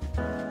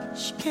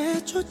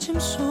시계 초침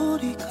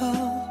소리가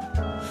방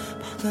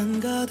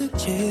한가득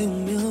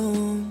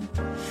채우면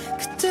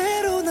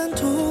그대로 난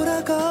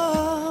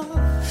돌아가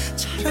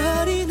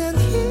차라리 난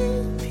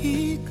이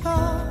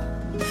비가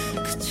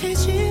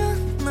그치지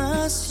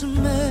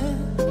않았음에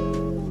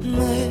내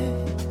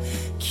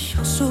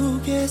기억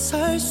속에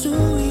살 수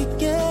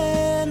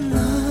있겠나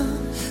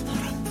널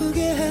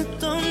아프게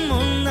했던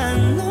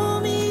못난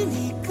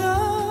놈이니까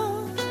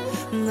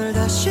널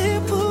다시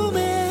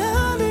품에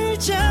안을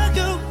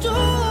자격도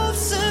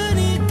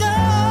없으니까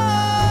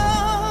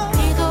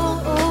비도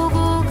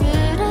오고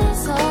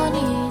그래서 네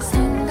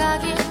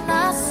생각이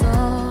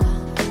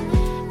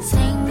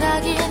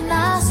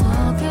나서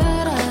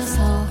그래서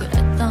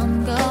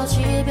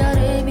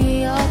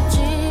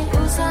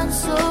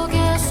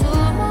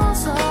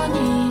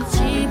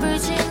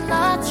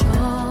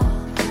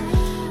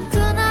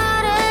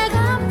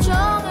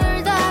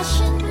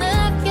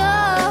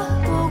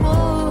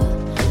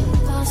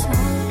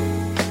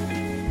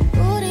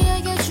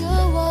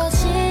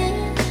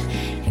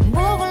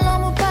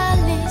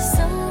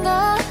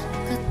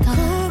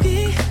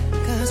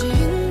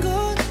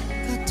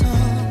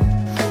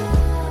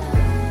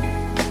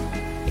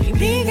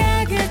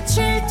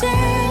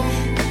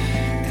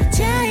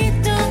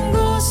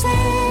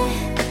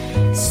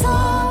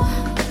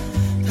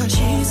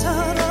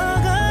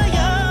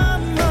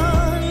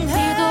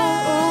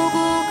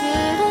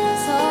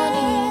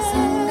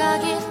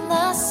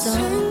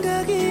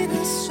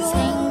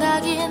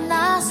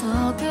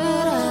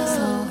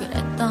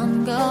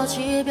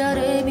나머지 별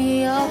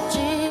의미 없지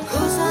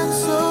우산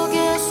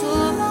속에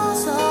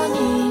숨어서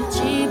네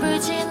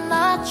집을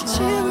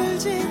지나쳐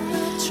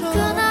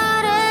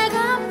그날의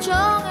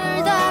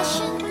감정을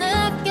다시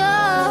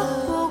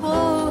느껴보고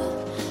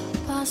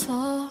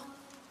봐서.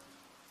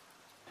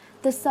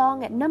 The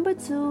song at number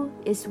 2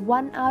 is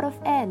 1 out of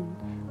N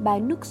by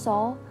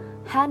Nuxol,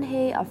 Han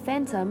Hae of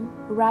Phantom,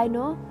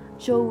 Rhino,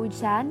 Jo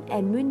Woo-chan,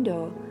 and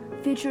Mundo,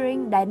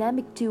 featuring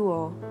dynamic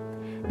duo.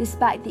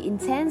 Despite the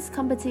intense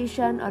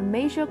competition on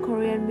major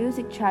Korean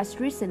music charts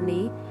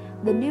recently,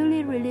 the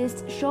newly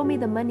released Show Me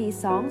the Money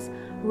songs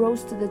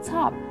rose to the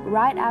top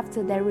right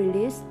after their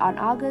release on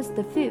August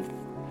the 5th.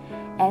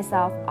 As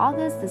of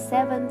August the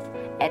 7th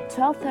at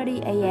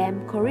 12:30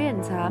 a.m.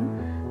 Korean time,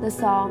 the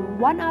song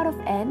 1 out of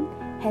N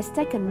has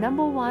taken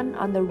number 1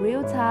 on the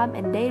real-time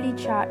and daily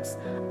charts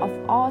of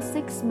all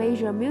 6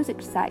 major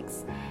music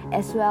sites,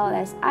 as well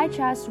as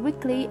iChart's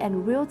weekly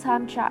and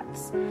real-time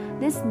charts.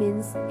 This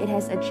means it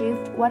has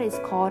achieved what is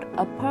called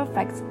a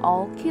perfect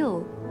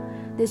all-kill.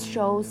 This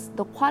shows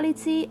the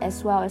quality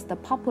as well as the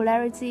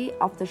popularity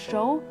of the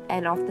show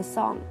and of the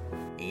song.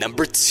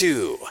 Number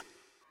 2.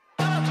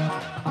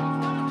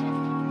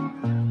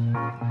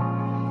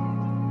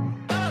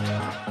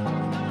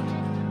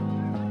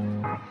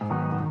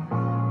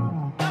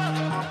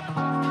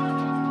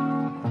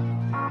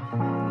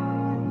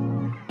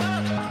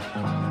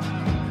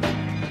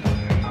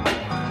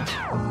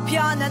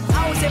 편한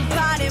옷에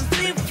파는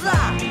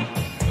flip-flop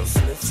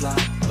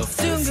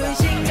둥근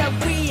식탁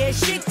위에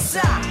식사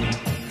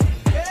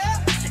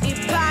이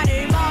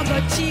판을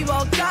먹어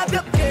치워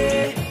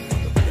가볍게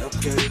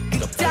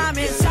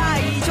땀에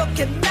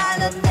사이좋게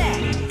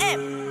나눴네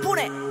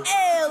M분의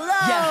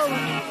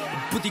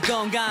 1로 부디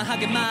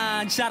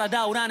건강하게만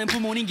자라다 오라는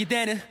부모님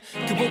기대는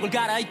교복을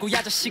갈아입고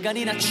야자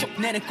시간이나 축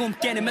내는 꿈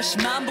깨는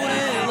몇십만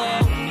분의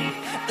 1로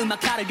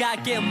음악하러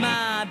갈게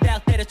엄마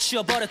대학 때려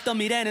치워버렸던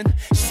미래는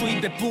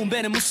수입의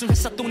분배는 무슨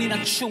회사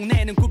돈이나 축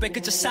내는 900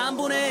 그저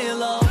 3분의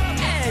 1로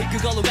에이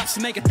그걸로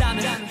값을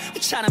매겼다면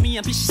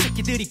차라미한 비시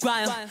새끼들이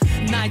과연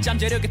나의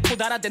잠재력에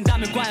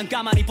도달화된다면 과연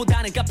가만히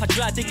보다는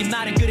갚아줘야 되긴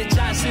마련 그래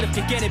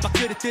자연스럽게 걔네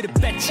밥그릇들을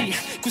뺐지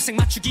구색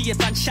맞추기에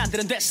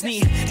반찬들은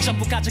됐으니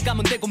전부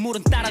가져가면 되고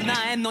물은 따라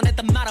나해 너네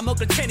다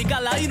말아먹을 테니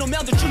갈라 이놈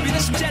면도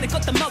준비됐으면 쟤네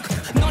껐다 먹어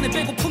너네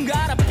배고픈 거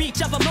알아 빅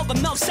잡아먹어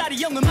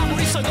넉살이 형은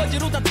마무리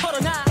설거지로 다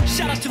털어놔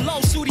Shout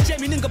low 술이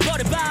재밌는 거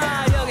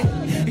버려봐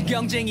여기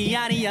경쟁이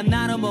아니야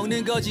나눠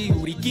먹는 거지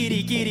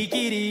우리끼리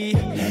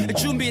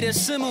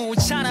준비됐으면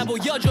차나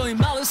보여줘 이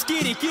말은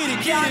스키리끼리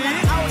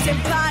편한 옷에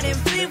파는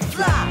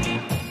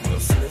flip-flop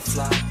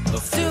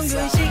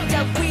둥근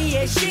식탁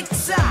위에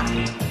식사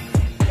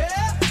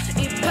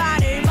이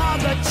판을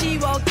먹어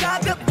치워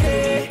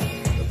가볍게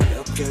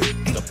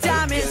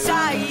땀에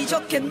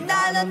사이좋게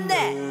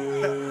나눴네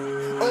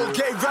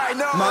Okay right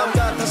now 마음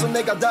같아서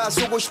내가 다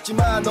쏘고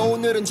싶지만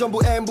오늘은 전부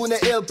n분의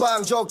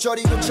 1방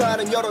적절히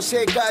괜찮은 여러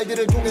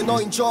색깔들을 통해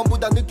너흰 전부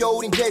다 느껴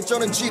우린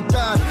개쩌는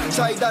집단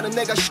사이다는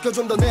내가 시켜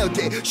좀 더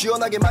내올게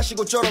시원하게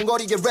마시고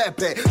쩌렁거리게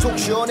랩해 속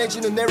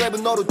시원해지는 내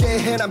랩은 너로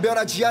대해 난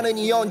변하지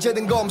않으니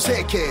언제든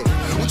검색해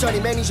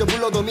우찬이 매니저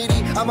불러도 미리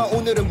아마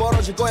오늘은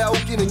벌어질 거야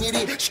웃기는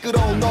일이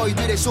시끄러운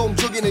너희들의 숨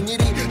죽이는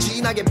일이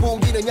진하게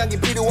풍기는 향기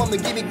필요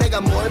없는 기믹 내가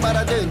뭘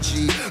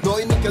말하든지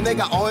너희 느껴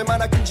내가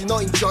얼마나 큰지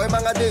너흰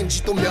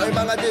절망하든지 또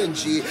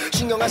멸망하든지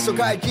신경 안 써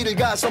갈 길을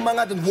가서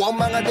망하든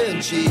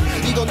원망하든지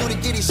이건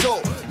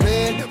우리끼리소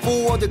Man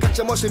forward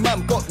각자 멋을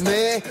맘껏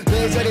내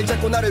자리를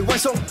잡고 나를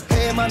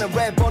완성해 많은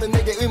래퍼는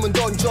내게 의문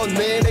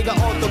던졌네 내가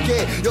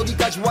어떻게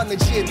여기까지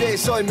왔는지에 대해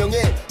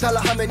설명해 달라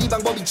하면 이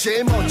방법이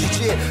제일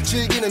멋지지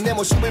즐기는 내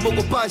모습을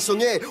보고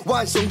반성해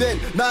완성된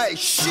나의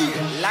shit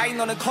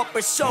라이너는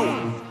커플 쇼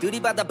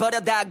들이받아 버려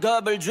다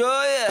겁을 줘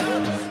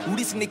yeah.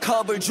 우리 승리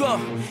컵을 줘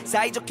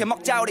사이좋게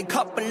먹자 우리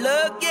커플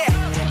look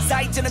yeah.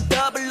 사이즈는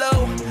더블로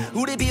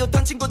우리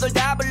비웃던 친구들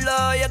다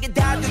불러 여기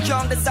다들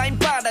형들 사인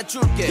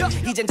받아줄게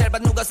이젠 잘 봐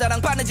누가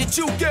사랑받는지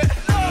줄게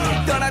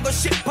떠나고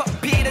싶어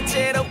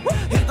피렌체로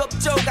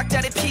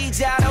 7조각짜리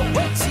피자로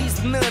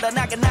치즈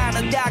늘어나게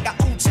나누다가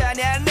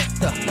우찬이 안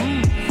했어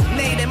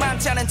내일의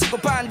만찬은 지구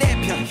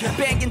반대편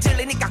뱅긴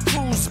질리니까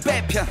크루즈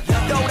배편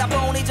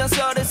돌아보니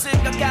전설을 쓸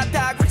것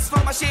같아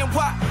크리스마스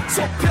신화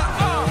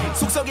속편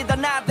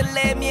속속이던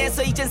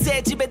아들내미에서 이젠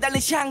새 집에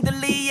달린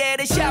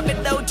샹들리에를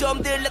샵에도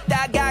좀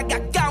들렸다가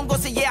가까운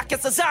곳에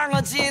예약해서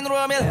상어진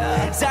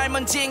로면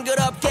삶은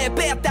징그럽게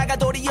뺐다가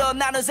도리어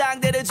나는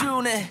상대를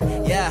주네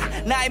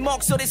yeah, 나의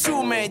목소리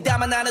숨을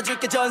담아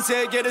나눠줄게 전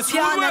세계를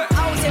숨을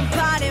편한 옷에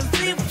파는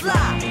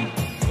flip-flop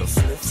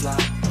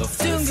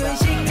둥근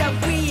식탁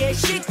위에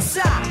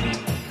식사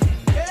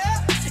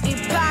이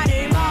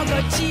판을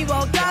먹어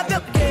치워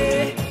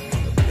가볍게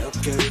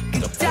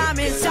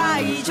땀에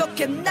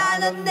사이좋게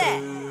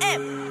나눴네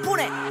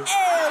M분의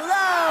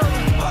 1로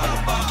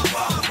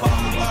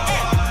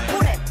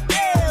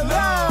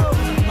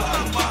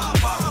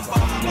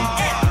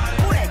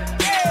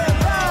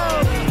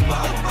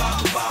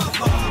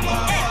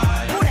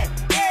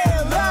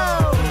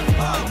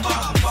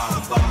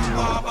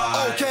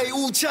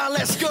우자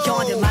let's go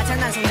형한테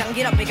마찬한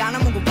성장길 앞에 가는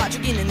문구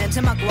봐주기는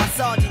냄새 맡고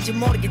왔어 어딘지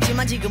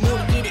모르겠지만 지금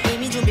우리끼리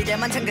이미 준비된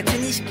만찬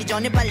같은 이 식기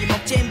전에 빨리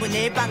먹자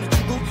 1분의 1빵을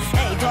주고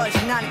에이 더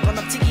이상 나는 건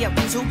없지 기억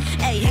분수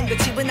에이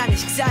행거집은 아닌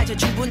식사에 저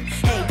주분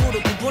에이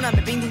부르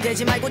구분하면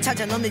빙빙대지 말고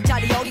찾아 넣는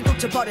자리 여기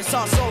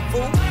굽혀버렸어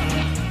soulful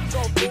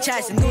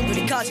 1차에선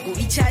눈물이 커지고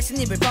 2차에선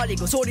입을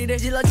벌리고 소리를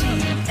질렀지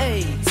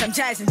에이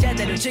 3차에선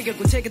제대로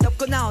즐겼고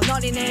책임없고 나온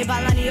어린애의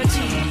반란이었지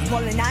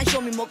원래 난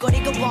쇼미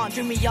목걸이가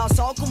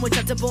원dream이어서 꿈을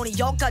찾다 보니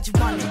여기까지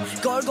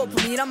왔네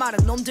걸고품이란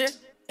말은 놈들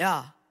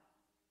야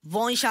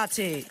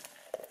원샷이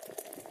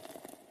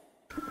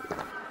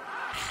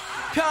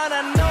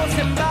편한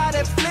옷에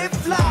발에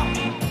플립플롭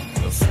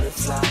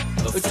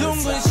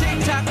둥근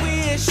식탁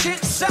위에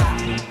식사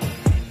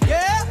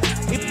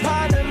이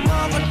판을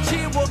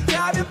먹어치워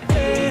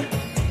가볍게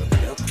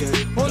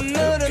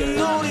오늘은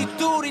우리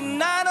둘이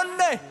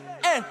나눴네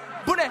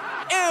N분의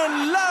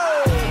 1로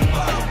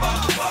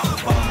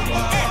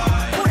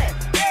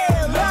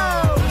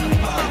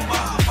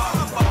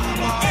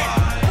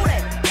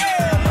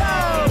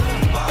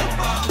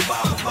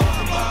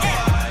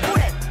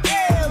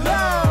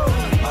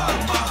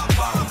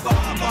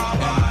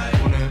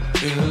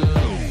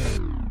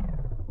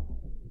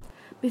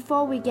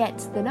Before we get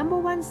to the number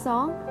one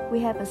song,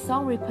 we have a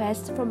song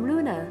request from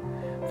Luna.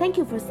 Thank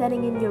you for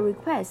sending in your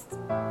request.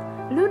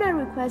 Luna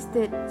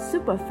requested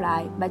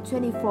Superfly by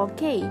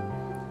 24K.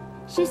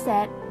 She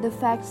said the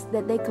fact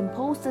that they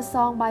composed the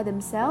song by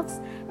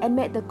themselves and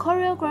made the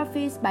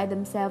choreographies by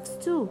themselves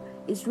too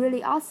is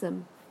really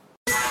awesome.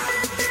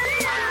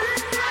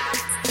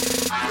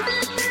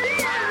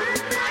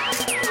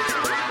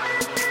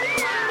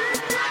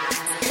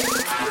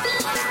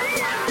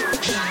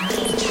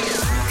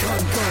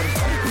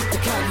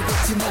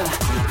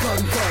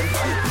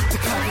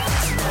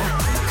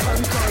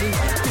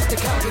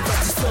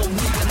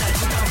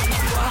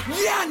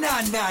 Yeah,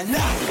 nah, nah,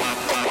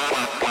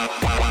 nah.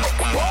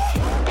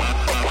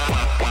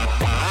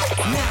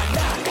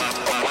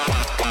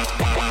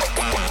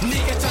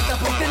 네가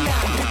쳐다볼 때 난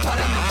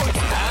바람을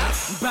보자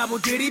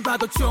바보들이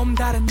봐도 좀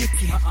다른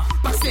느낌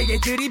빡세게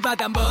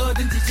들이받아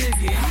뭐든지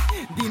즐겨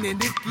니네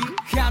느낌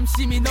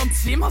감심이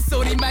넘치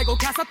헛소리 말고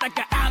가서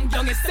닦아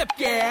안경에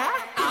습게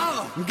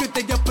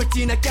그때 옆을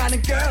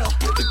지나가는 girl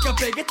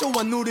깜빡이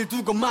또한 우릴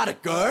두고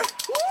말할 걸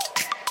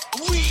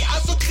We are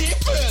so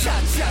different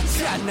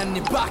차차차 난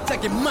네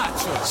박자에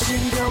맞춰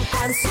신경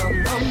안 써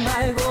넌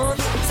말고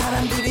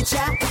사람들이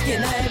착하게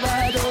날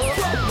봐도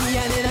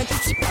미안해 난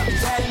찝찝함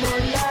잘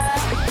몰라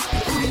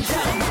우린 잘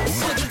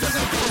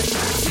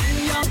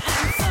신경 안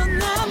써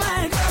너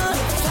말고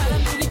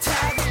사람들이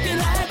착하게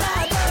날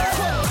봐도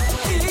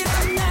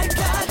이런 날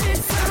가질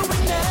수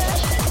있네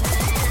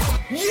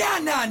야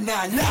나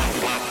나 나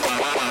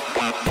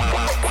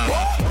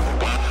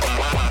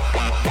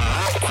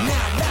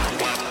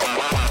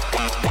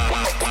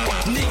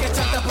네가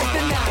쳐다볼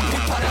때 난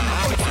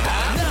바람을 보자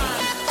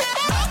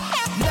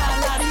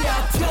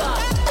나라리아터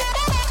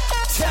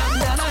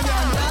장난하냐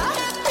나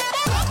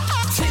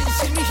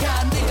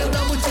진심이야 네가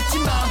너무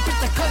좋지만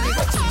삐딱하게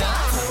거치나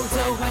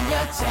소소한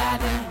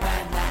여자를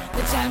만나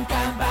너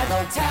잠깐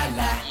봐도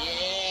달라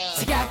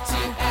지겹지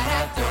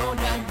않아도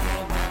난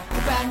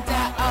금방 다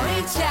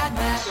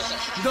어리잖아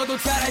너도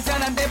잘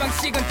알잖아 내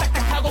방식은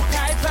딱딱하고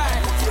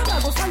팔팔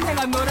지루하고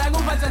상냥한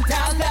너랑은 완전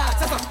달라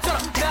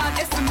자석처럼 난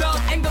애써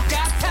넌 앵것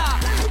같아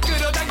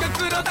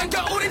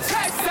끌어당겨 우린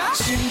찰싸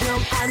신경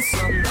안 써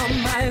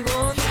넌 말고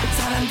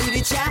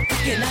사람들이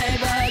착하게 날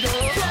봐도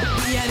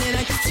미안해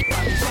난 찝찝함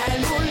잘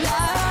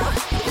몰라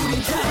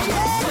우린 달라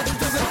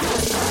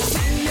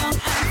신경 안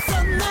써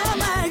너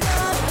말고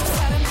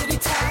사람들이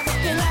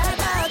착하게 날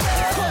봐도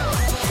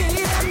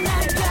이런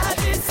날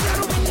가질 수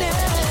있네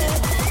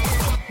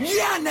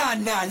야 나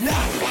나 나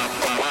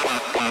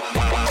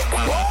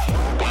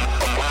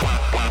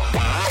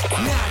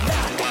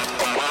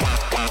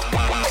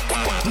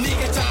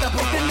네가 쳐다볼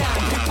때 난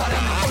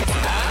바람을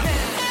보자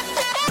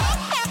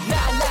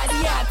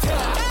날라리아터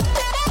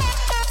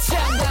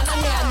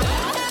장난하냐 나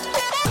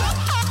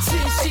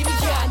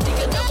진심이야 네가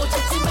너무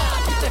좋지만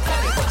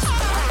삐딱하게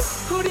거치마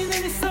우리는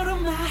서로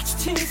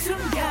마주친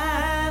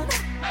순간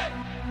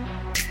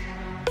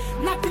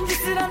나쁜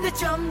짓을 한 데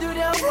좀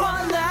두려워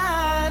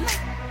난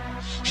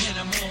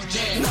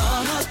넌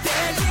어때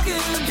지금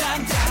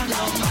당장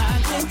너만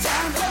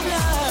괜찮다면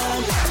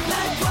날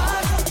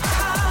바로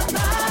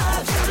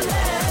안아줄래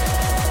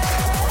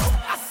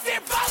I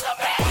still follow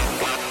me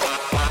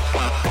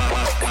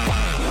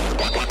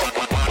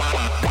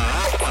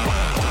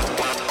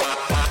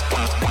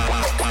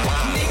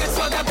네가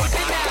쳐다볼 때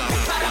난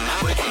바람만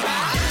불지 마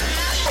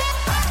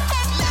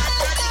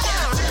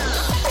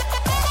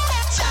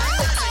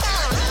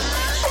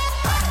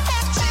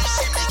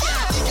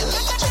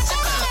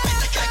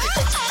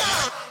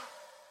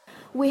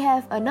We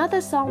have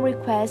another song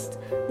request.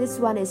 This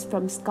one is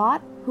from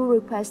Scott, who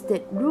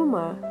requested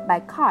Rumor by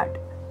Card.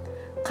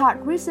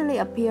 Card recently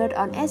appeared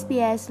on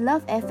SBS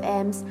Love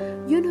FM's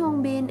Yoon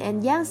Hong Bin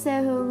and Yang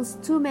Se-hoon's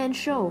two-man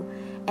show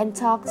and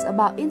talks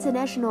about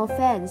international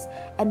fans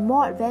and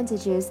more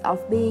advantages of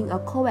being a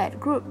co-ed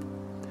group.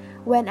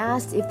 When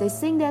asked if they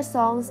sing their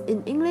songs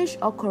in English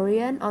or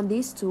Korean on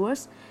these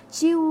tours,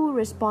 Jiwoo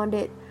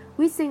responded,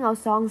 "We sing our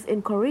songs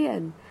in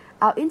Korean.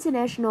 Our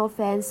international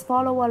fans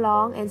follow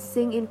along and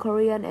sing in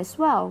Korean as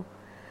well.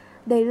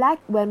 They like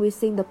when we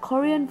sing the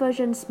Korean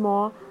versions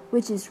more,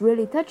 which is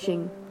really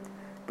touching."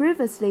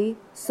 Previously,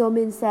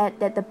 Somin said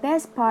that the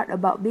best part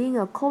about being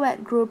a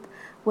co-ed group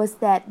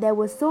was that there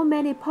were so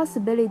many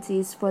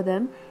possibilities for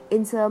them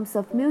in terms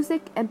of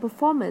music and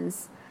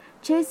performance.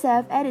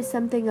 Chae-sef added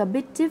something a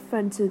bit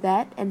different to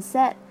that and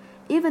said,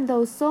 "Even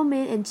though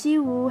Somin and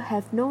Jiwoo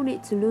have no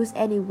need to lose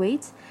any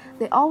weight,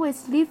 they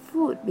always leave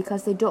food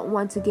because they don't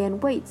want to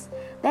gain weight.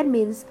 That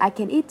means I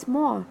can eat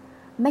more,"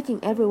 making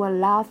everyone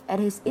laugh at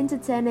his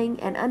entertaining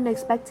and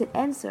unexpected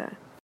answer.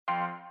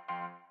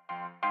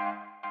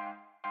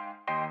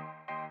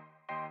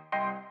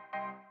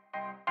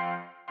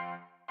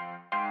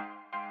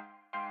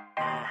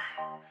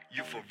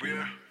 You for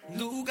real?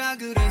 누가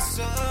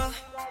그랬어?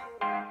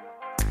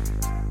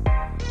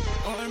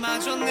 얼마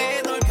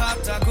전에 널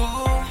봤다고.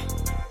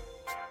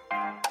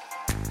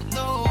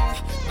 No,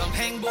 넌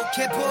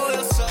행복해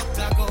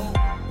보였었다고.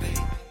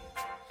 Baby.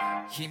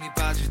 힘이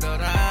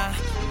빠지더라.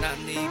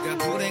 난 네가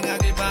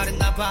불행하길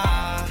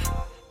바랬나봐.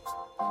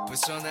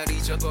 벌써 날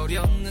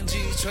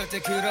잊어버렸는지 절대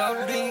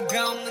그럴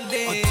리가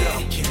없는데.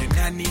 어떻게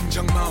난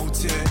인정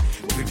못해.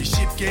 그리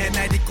쉽게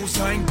날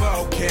잊고서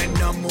행복해.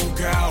 너무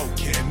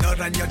가혹해.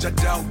 너란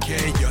여자도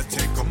오케이.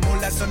 여태 건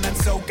몰라서 난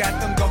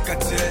속았던 것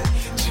같아.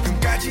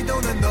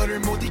 지금까지도 난 너를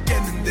못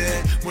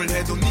잊겠는데. 뭘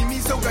해도 네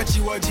미소가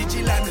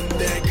지워지질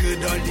않는데.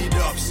 그럴 일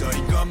없어.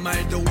 이건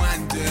말도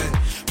안 돼.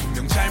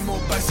 분명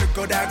잘못 봤을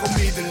거라고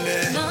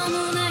믿을래.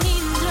 너무나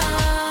힘들어.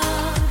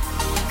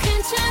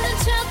 괜찮은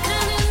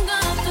척하는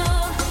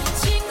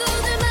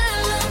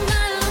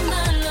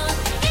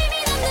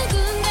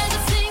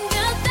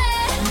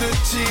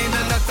늦진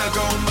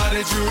않았다고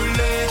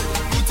말해줄래.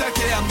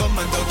 부탁해 한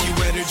번만 더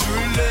기회를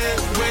줄래.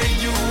 Where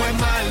you at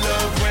my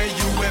love, where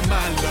you at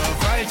my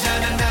love.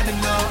 알잖아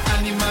나는 너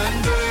아니면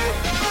돼.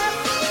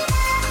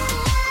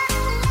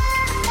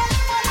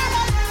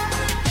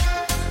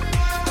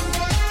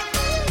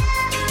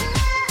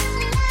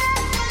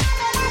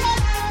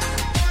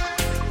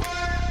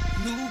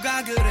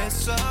 누가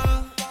그랬어?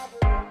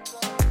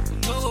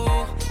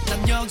 No,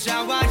 난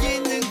여자와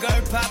있는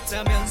걸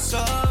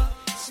봤다면서.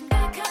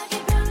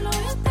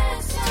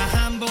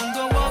 한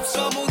번도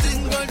없어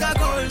모든 걸 다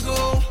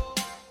걸고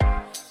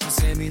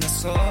셈이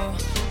났어.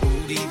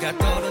 우리가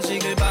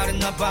떨어지길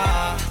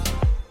바랬나봐.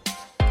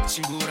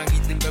 친구랑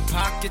있는 걸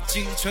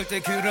봤겠지. 절대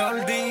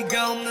그럴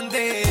리가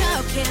없는데.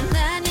 어떻게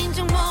난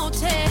인정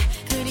못해.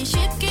 그리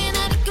쉽게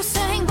날 잊고서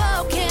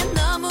행복해.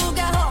 너무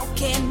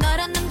가혹해.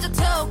 너란 남자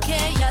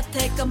톡해.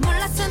 여태껏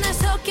몰라서 날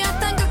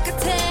속였던 것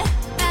같아.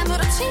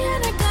 아무렇지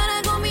않을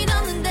거라고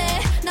믿었는데.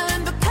 나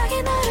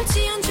완벽하게 너를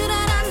지운 줄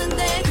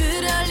알았는데.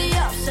 그럴 리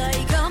없어.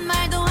 이건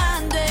말도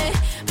안 돼.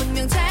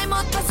 분명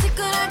잘못 봤을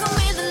거라고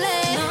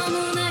믿을래.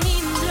 너무나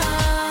힘들어.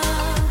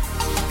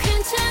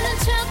 괜찮은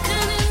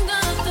척하는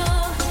것도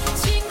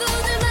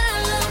친구들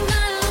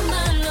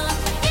말로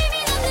이미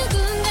넌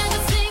누군가가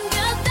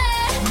생겼대.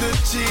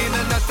 늦진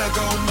않았다고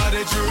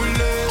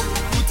말해줄래.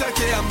 부탁해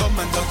한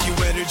번만 더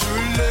기회를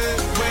줄래.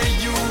 Where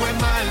you at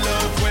my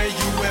love, where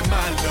you at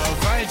my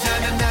love.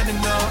 알잖아 나는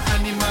너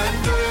아니면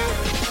돼.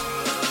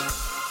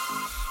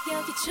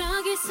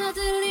 여기저기서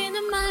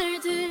들리는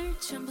말들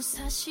전부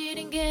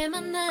사실인 게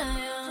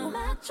맞나요?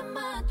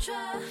 맞죠.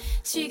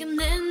 지금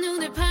내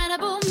눈을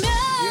바라보면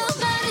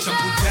말이죠.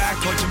 전부 다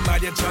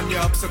거짓말이야.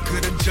 전혀 없어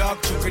그런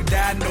적.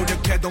 죽을다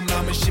노력해도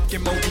마음은 쉽게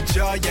못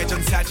잊어.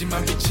 예전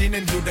사진만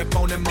비치는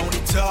휴대폰의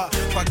모니터.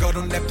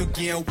 과거로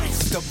냅두기엔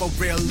waste of a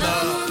real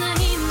love. 너무나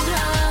힘들어.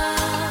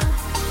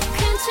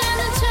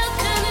 괜찮은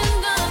척하는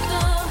것도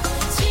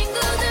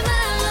친구들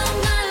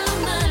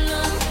말로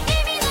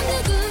이미 넌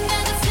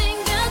누군가가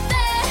생겼대.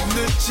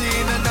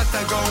 늦진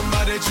않았다고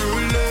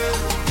말해줄래.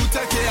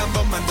 부탁해 한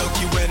번만 더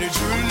기회를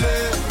줄래.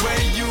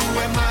 Where you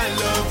at my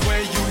love,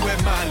 where you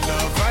at my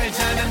love.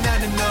 알잖아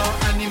나는 너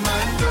아니면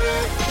돼.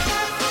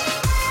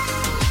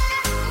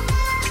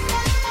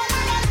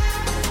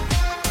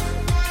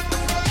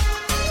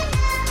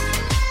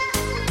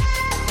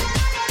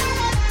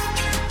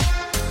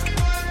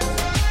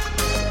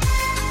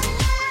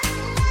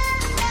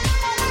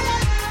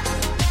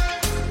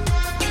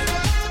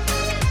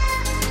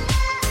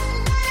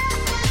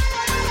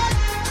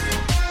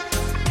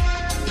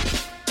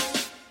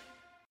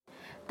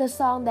 The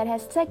song that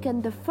has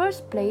taken the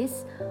first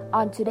place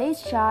on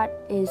today's chart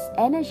is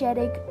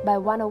Energetic by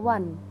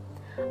 101.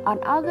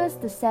 On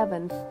August the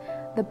 7th,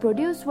 the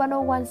Produce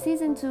 101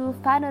 Season 2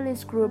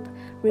 finalist group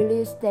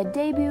released their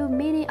debut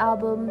mini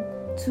album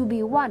To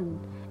Be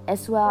One,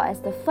 as well as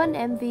the fun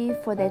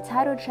MV for their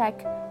title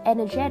track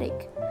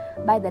Energetic.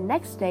 By the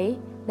next day,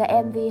 the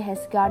MV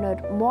has garnered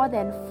more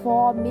than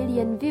 4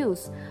 million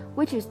views,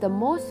 which is the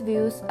most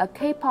views a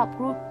K-pop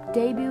group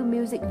debut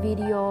music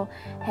video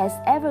has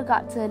ever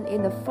gotten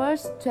in the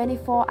first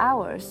 24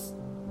 hours.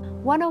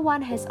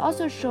 101 has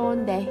also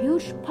shown their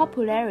huge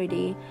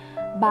popularity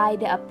by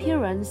the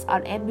appearance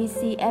on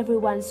NBC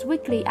Everyone's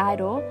Weekly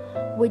Idol,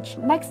 which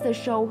makes the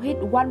show hit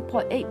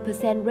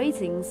 1.8%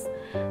 ratings.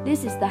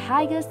 This is the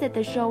highest that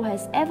the show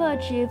has ever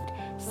achieved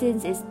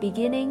since its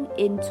beginning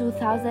in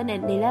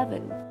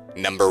 2011.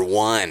 Number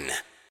 1.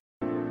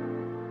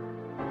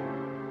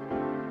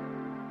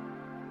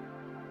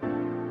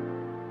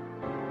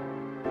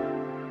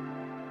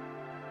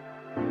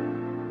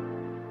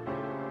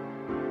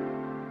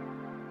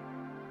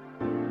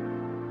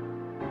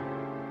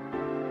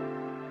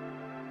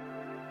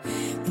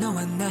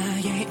 너와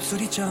나의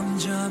입술이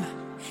점점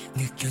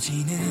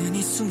느껴지는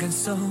이 순간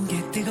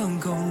속에 뜨거운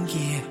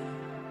공기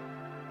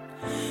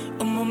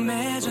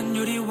온몸에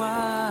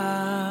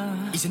전율이와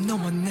이제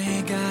너와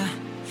내가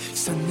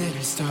써내릴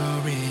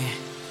story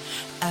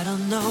I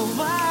don't know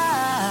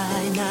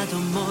why 나도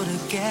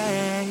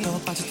모르게 더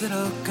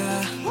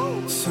빠져들어가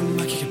숨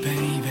막히게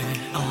baby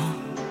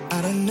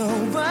I don't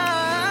know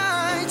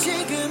why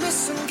지금 이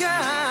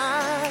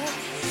순간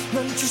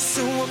멈출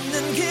수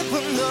없는 기분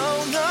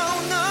no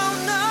no no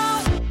no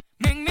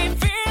Make me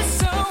feel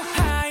so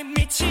high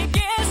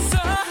미치겠어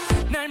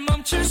날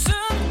멈출 순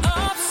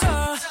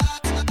없어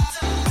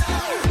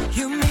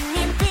You make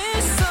me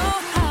feel so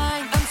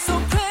high I'm so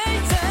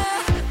crazy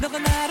너가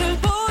나를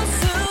본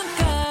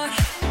순간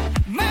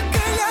막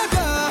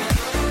끌려가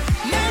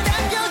날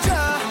당겨줘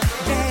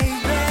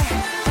Baby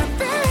I'm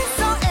feeling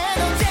so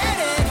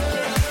energetic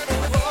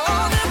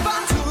오늘 밤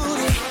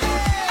둘이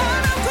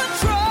out of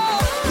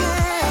control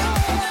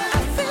Yeah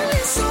I'm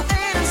feeling so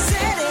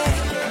energetic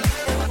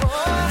내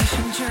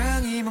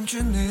심장이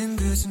멈추는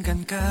그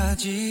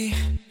순간까지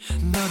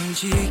너를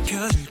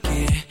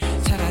지켜줄게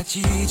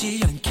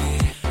사라지지 않게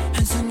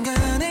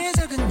한순간의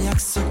작은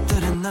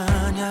약속들은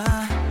아냐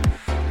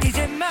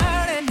이제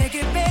말해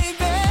내게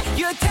baby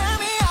You tell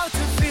me how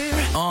to feel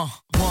 1,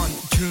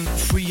 2,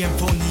 3 and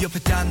 4 네 옆에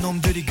딴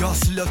놈들이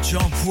거슬려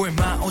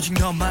점프해만 오직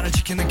너만을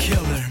지키는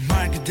killer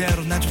말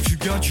그대로 난 좀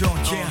죽여줘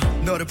yeah.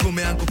 너를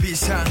품에 안고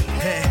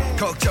비상해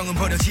걱정은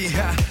버려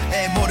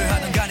지하에 뭐를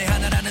하든 간에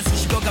하나라는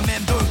수식어가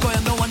맴돌 거야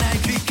너와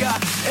나의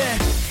귓가에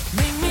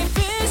Make me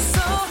feel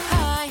so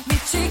high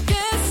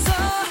미치겠어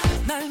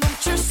날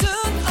멈출 순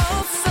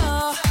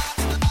없어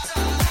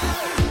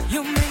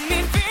You make me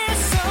feel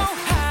so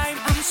high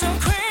I'm so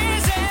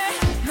crazy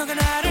너가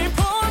나를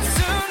본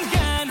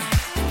순간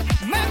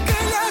막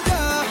끌려가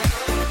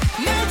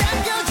날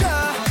당겨줘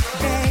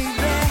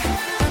Baby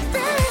I'm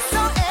feeling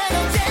so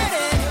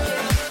energetic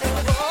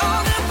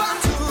오늘 밤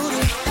둘이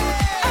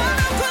out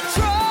of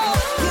control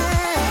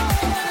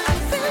Yeah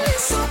I'm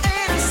feeling so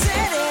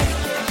energetic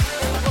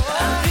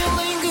I'm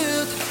feeling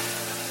good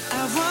I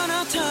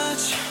wanna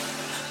touch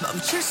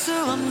멈출 수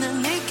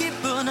없는 이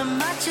기분은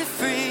마치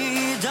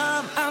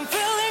freedom I'm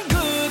feeling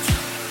good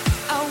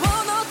I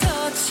wanna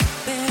touch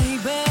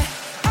baby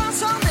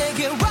어서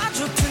내게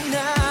와줘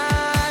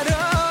tonight oh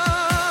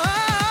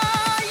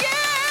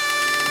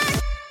yeah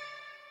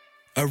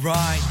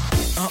Alright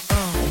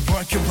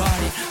work your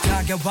body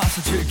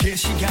다가와서 즐길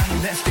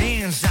시간을 Let's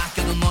dance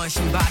아껴도 너의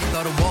신발이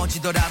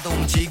더러워지더라도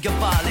움직여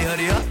빨리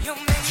hurry up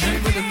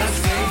질문은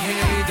나중에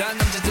해 다른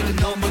남자들은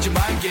넌 보지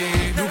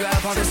말게 누가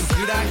바래서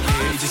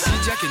그랄게 이제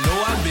시작해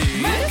no I'm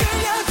me 날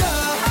끌려가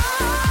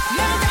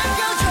날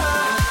당겨줘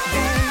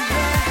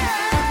Baby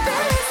I'm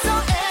feeling so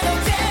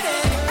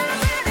energetic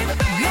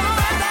너와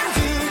난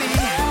둘이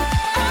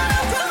out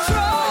of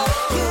control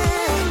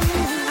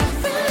Yeah I'm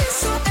feeling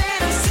so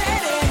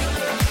energetic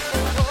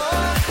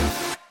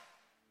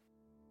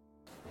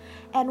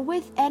And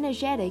with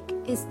energetic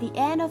is the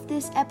end of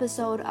this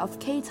episode of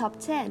K-Top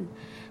 10.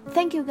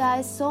 Thank you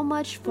guys so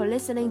much for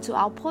listening to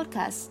our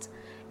podcast.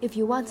 If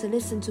you want to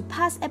listen to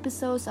past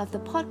episodes of the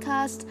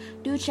podcast,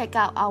 do check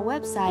out our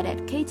website at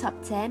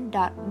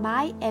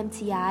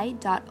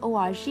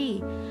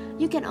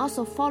ktop10.mymti.org. You can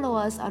also follow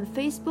us on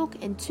Facebook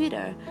and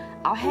Twitter.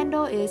 Our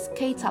handle is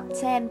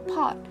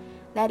KTop10pod.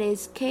 That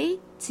is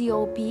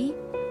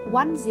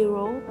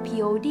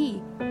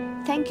KTOP10POD.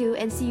 Thank you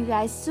and see you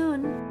guys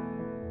soon.